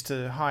we're used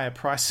to higher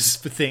prices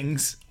for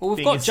things. Well,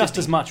 we've got just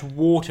as much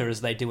water as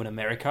they do in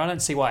America. I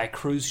don't see why a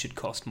cruise should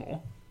cost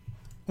more.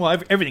 Well,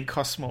 everything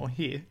costs more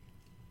here.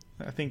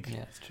 I think. Yeah,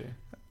 that's true.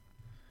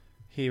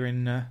 Here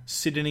in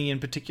Sydney, in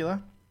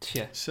particular.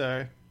 Yeah.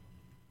 So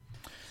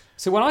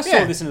when I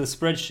saw this in the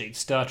spreadsheet,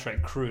 Star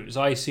Trek Cruise,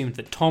 I assumed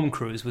that Tom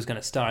Cruise was going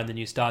to star in the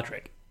new Star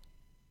Trek.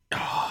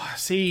 Oh,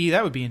 see,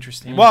 that would be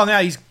interesting. Well, now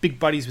he's big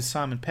buddies with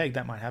Simon Pegg.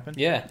 That might happen.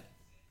 Yeah,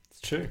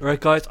 it's true. All right,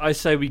 guys, I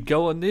say we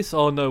go on this.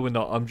 Oh, no, we're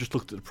not. I'm just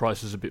looked at the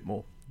prices a bit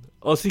more.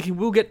 I was thinking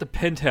we'll get the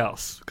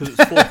penthouse because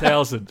it's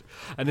 4,000.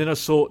 And then I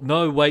saw,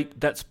 no, wait,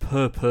 that's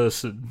per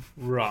person.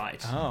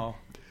 Right. Oh.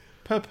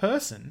 Per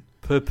person?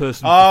 Per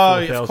person.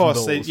 Oh, for of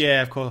course.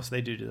 $4,000. Of course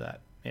they do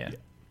that. Yeah.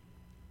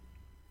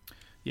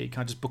 Yeah, you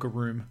can't just book a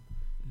room.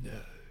 No.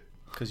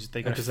 Because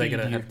they got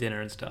to have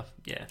dinner and stuff.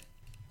 Yeah.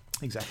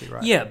 Exactly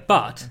right. Yeah,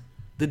 but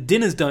the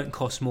dinners don't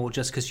cost more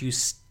just because you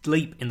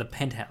sleep in the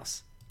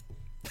penthouse.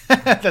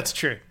 That's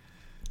true.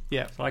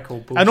 Yeah. That's what I call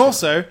bullshit. And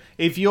also,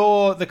 if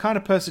you're the kind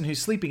of person who's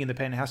sleeping in the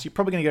penthouse, you're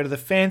probably going to go to the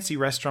fancy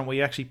restaurant where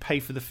you actually pay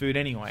for the food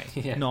anyway,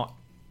 not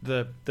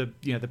the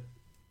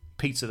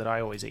pizza that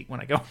I always eat when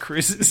I go on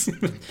cruises.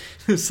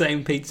 The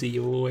same pizza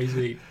you always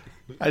eat.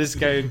 I just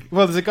go,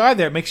 well, there's a guy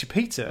there that makes you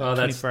pizza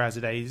 24 hours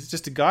a day. He's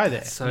just a guy there.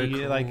 That's so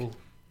cool. Like,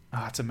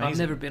 it's amazing. I've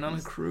never been on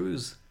a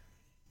cruise.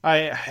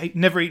 I hate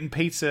never eaten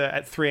pizza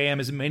at 3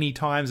 a.m. as many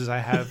times as I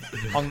have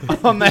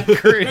on that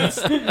cruise.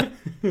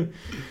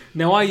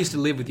 Now, I used to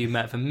live with you,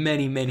 Matt, for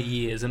many, many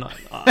years, and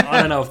I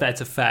don't know if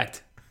that's a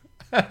fact.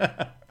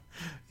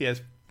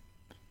 Yes,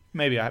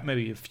 maybe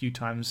a few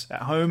times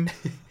at home.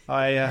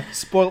 I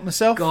spoiled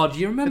myself. God, do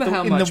you remember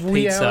how much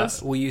pizza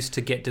we used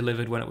to get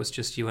delivered when it was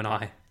just you and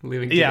I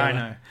living together?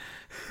 Yeah,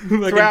 I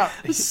know. Throughout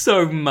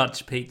so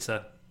much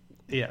pizza.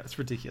 Yeah, it's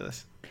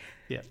ridiculous.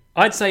 Yeah,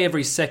 I'd say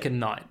every second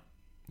night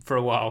for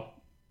a while,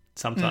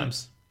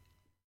 sometimes.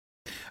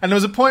 And there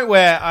was a point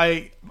where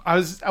I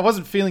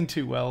wasn't feeling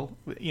too well,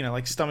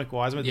 like stomach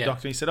wise. I went to the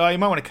doctor and he said, "Oh, you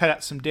might want to cut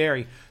out some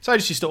dairy." So I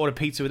just used to order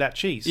pizza without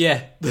cheese.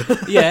 Yeah,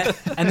 yeah.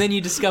 And then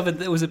you discovered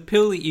there was a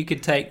pill that you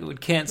could take that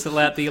would cancel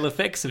out the ill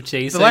effects of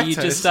cheese. So lactose. You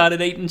just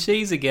started eating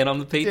cheese again on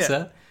the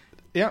pizza.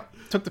 Yeah.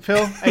 Took the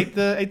pill, ate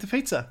the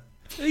pizza.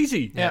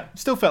 Easy. Yeah.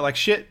 Still felt like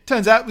shit.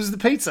 Turns out it was the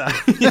pizza.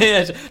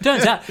 Yeah.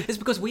 Turns out it's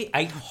because we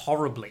ate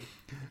horribly.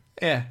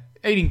 Yeah.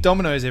 Eating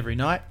Domino's every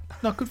night,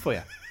 not good for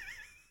you.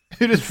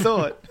 Who'd have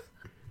thought?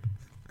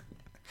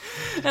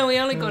 And we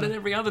only got it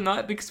every other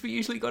night because we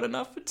usually got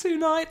enough for 2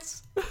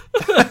 nights.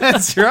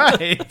 That's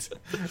right.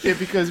 Yeah,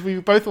 because we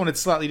both wanted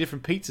slightly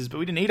different pizzas, but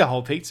we didn't eat a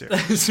whole pizza.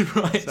 That's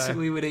right. So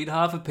we would eat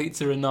half a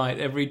pizza a night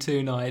every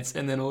 2 nights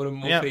and then order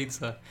more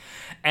pizza.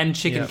 And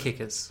chicken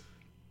kickers.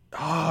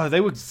 Oh,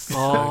 they were...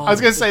 I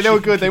was going to say they were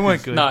good. They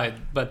weren't good. No,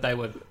 but they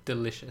were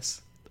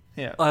delicious.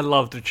 Yeah. I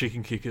love the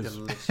chicken kickers.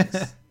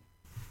 Delicious.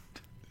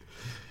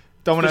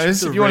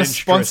 Domino's, if you want to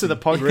sponsor the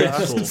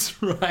podcast.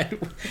 That's right.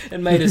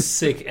 It made us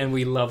sick and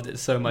we loved it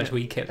so much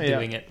we kept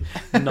doing it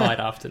night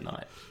after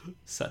night.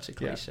 Such a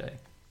cliche.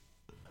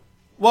 Yeah.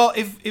 Well,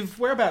 if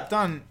we're about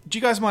done, do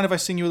you guys mind if I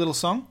sing you a little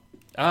song?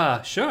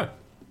 Sure.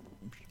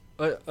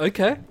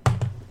 Okay.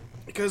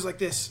 It goes like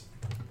this.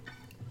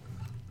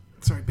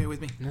 Sorry, bear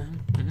with me.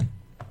 Mm-hmm.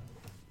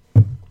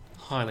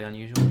 Highly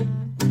unusual.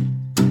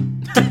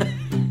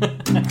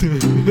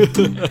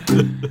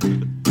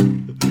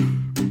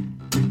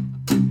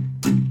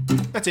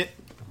 That's it.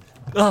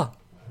 No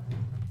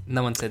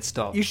one said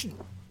stop. You should...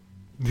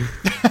 you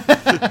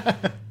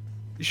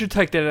should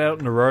take that out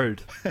on the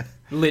road.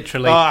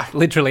 Literally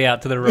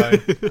out to the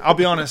road. I'll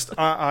be honest,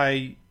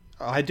 I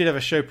did have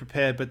a show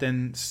prepared, but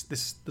then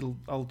this little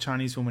old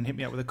Chinese woman hit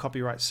me up with a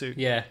copyright suit.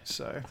 Yeah.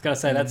 So I was going to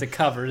say, that's a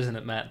cover, isn't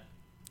it, Matt?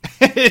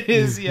 It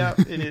is, yeah,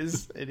 it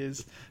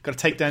is. Got to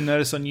take down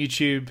notice on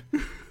YouTube.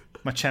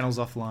 My channel's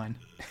offline.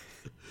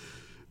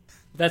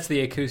 That's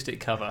the acoustic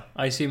cover.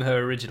 I assume her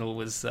original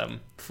was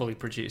fully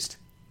produced.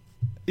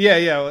 Yeah,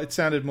 well, it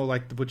sounded more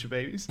like the Butcher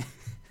Babies.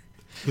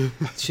 Did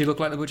she look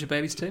like the Butcher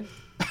Babies too?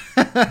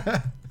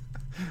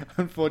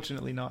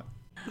 Unfortunately not.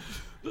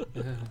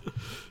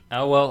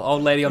 Oh, well,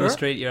 old lady on the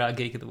street, you're our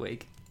Geek of the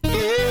Week.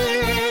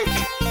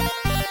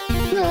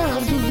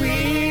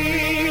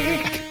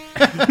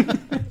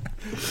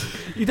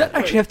 You don't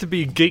actually have to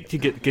be a geek to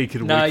get Geek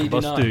of the Week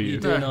from us, do you? You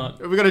do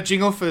not. Have we got a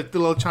jingle for the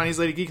little Chinese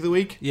lady Geek of the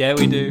Week? Yeah,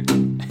 we do.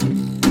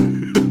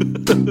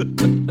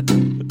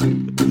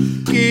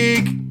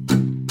 Geek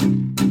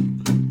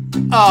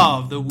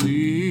of the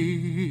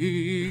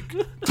Week.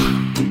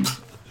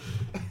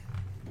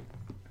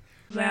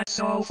 That's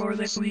all for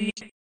this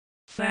week.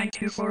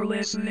 Thank you for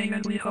listening,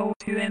 and we hope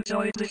you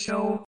enjoyed the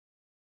show.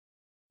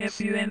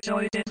 If you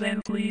enjoyed it,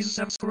 then please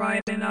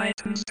subscribe in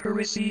iTunes to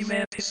receive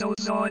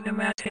episodes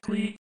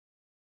automatically.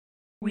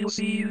 We'll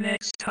see you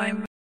next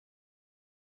time.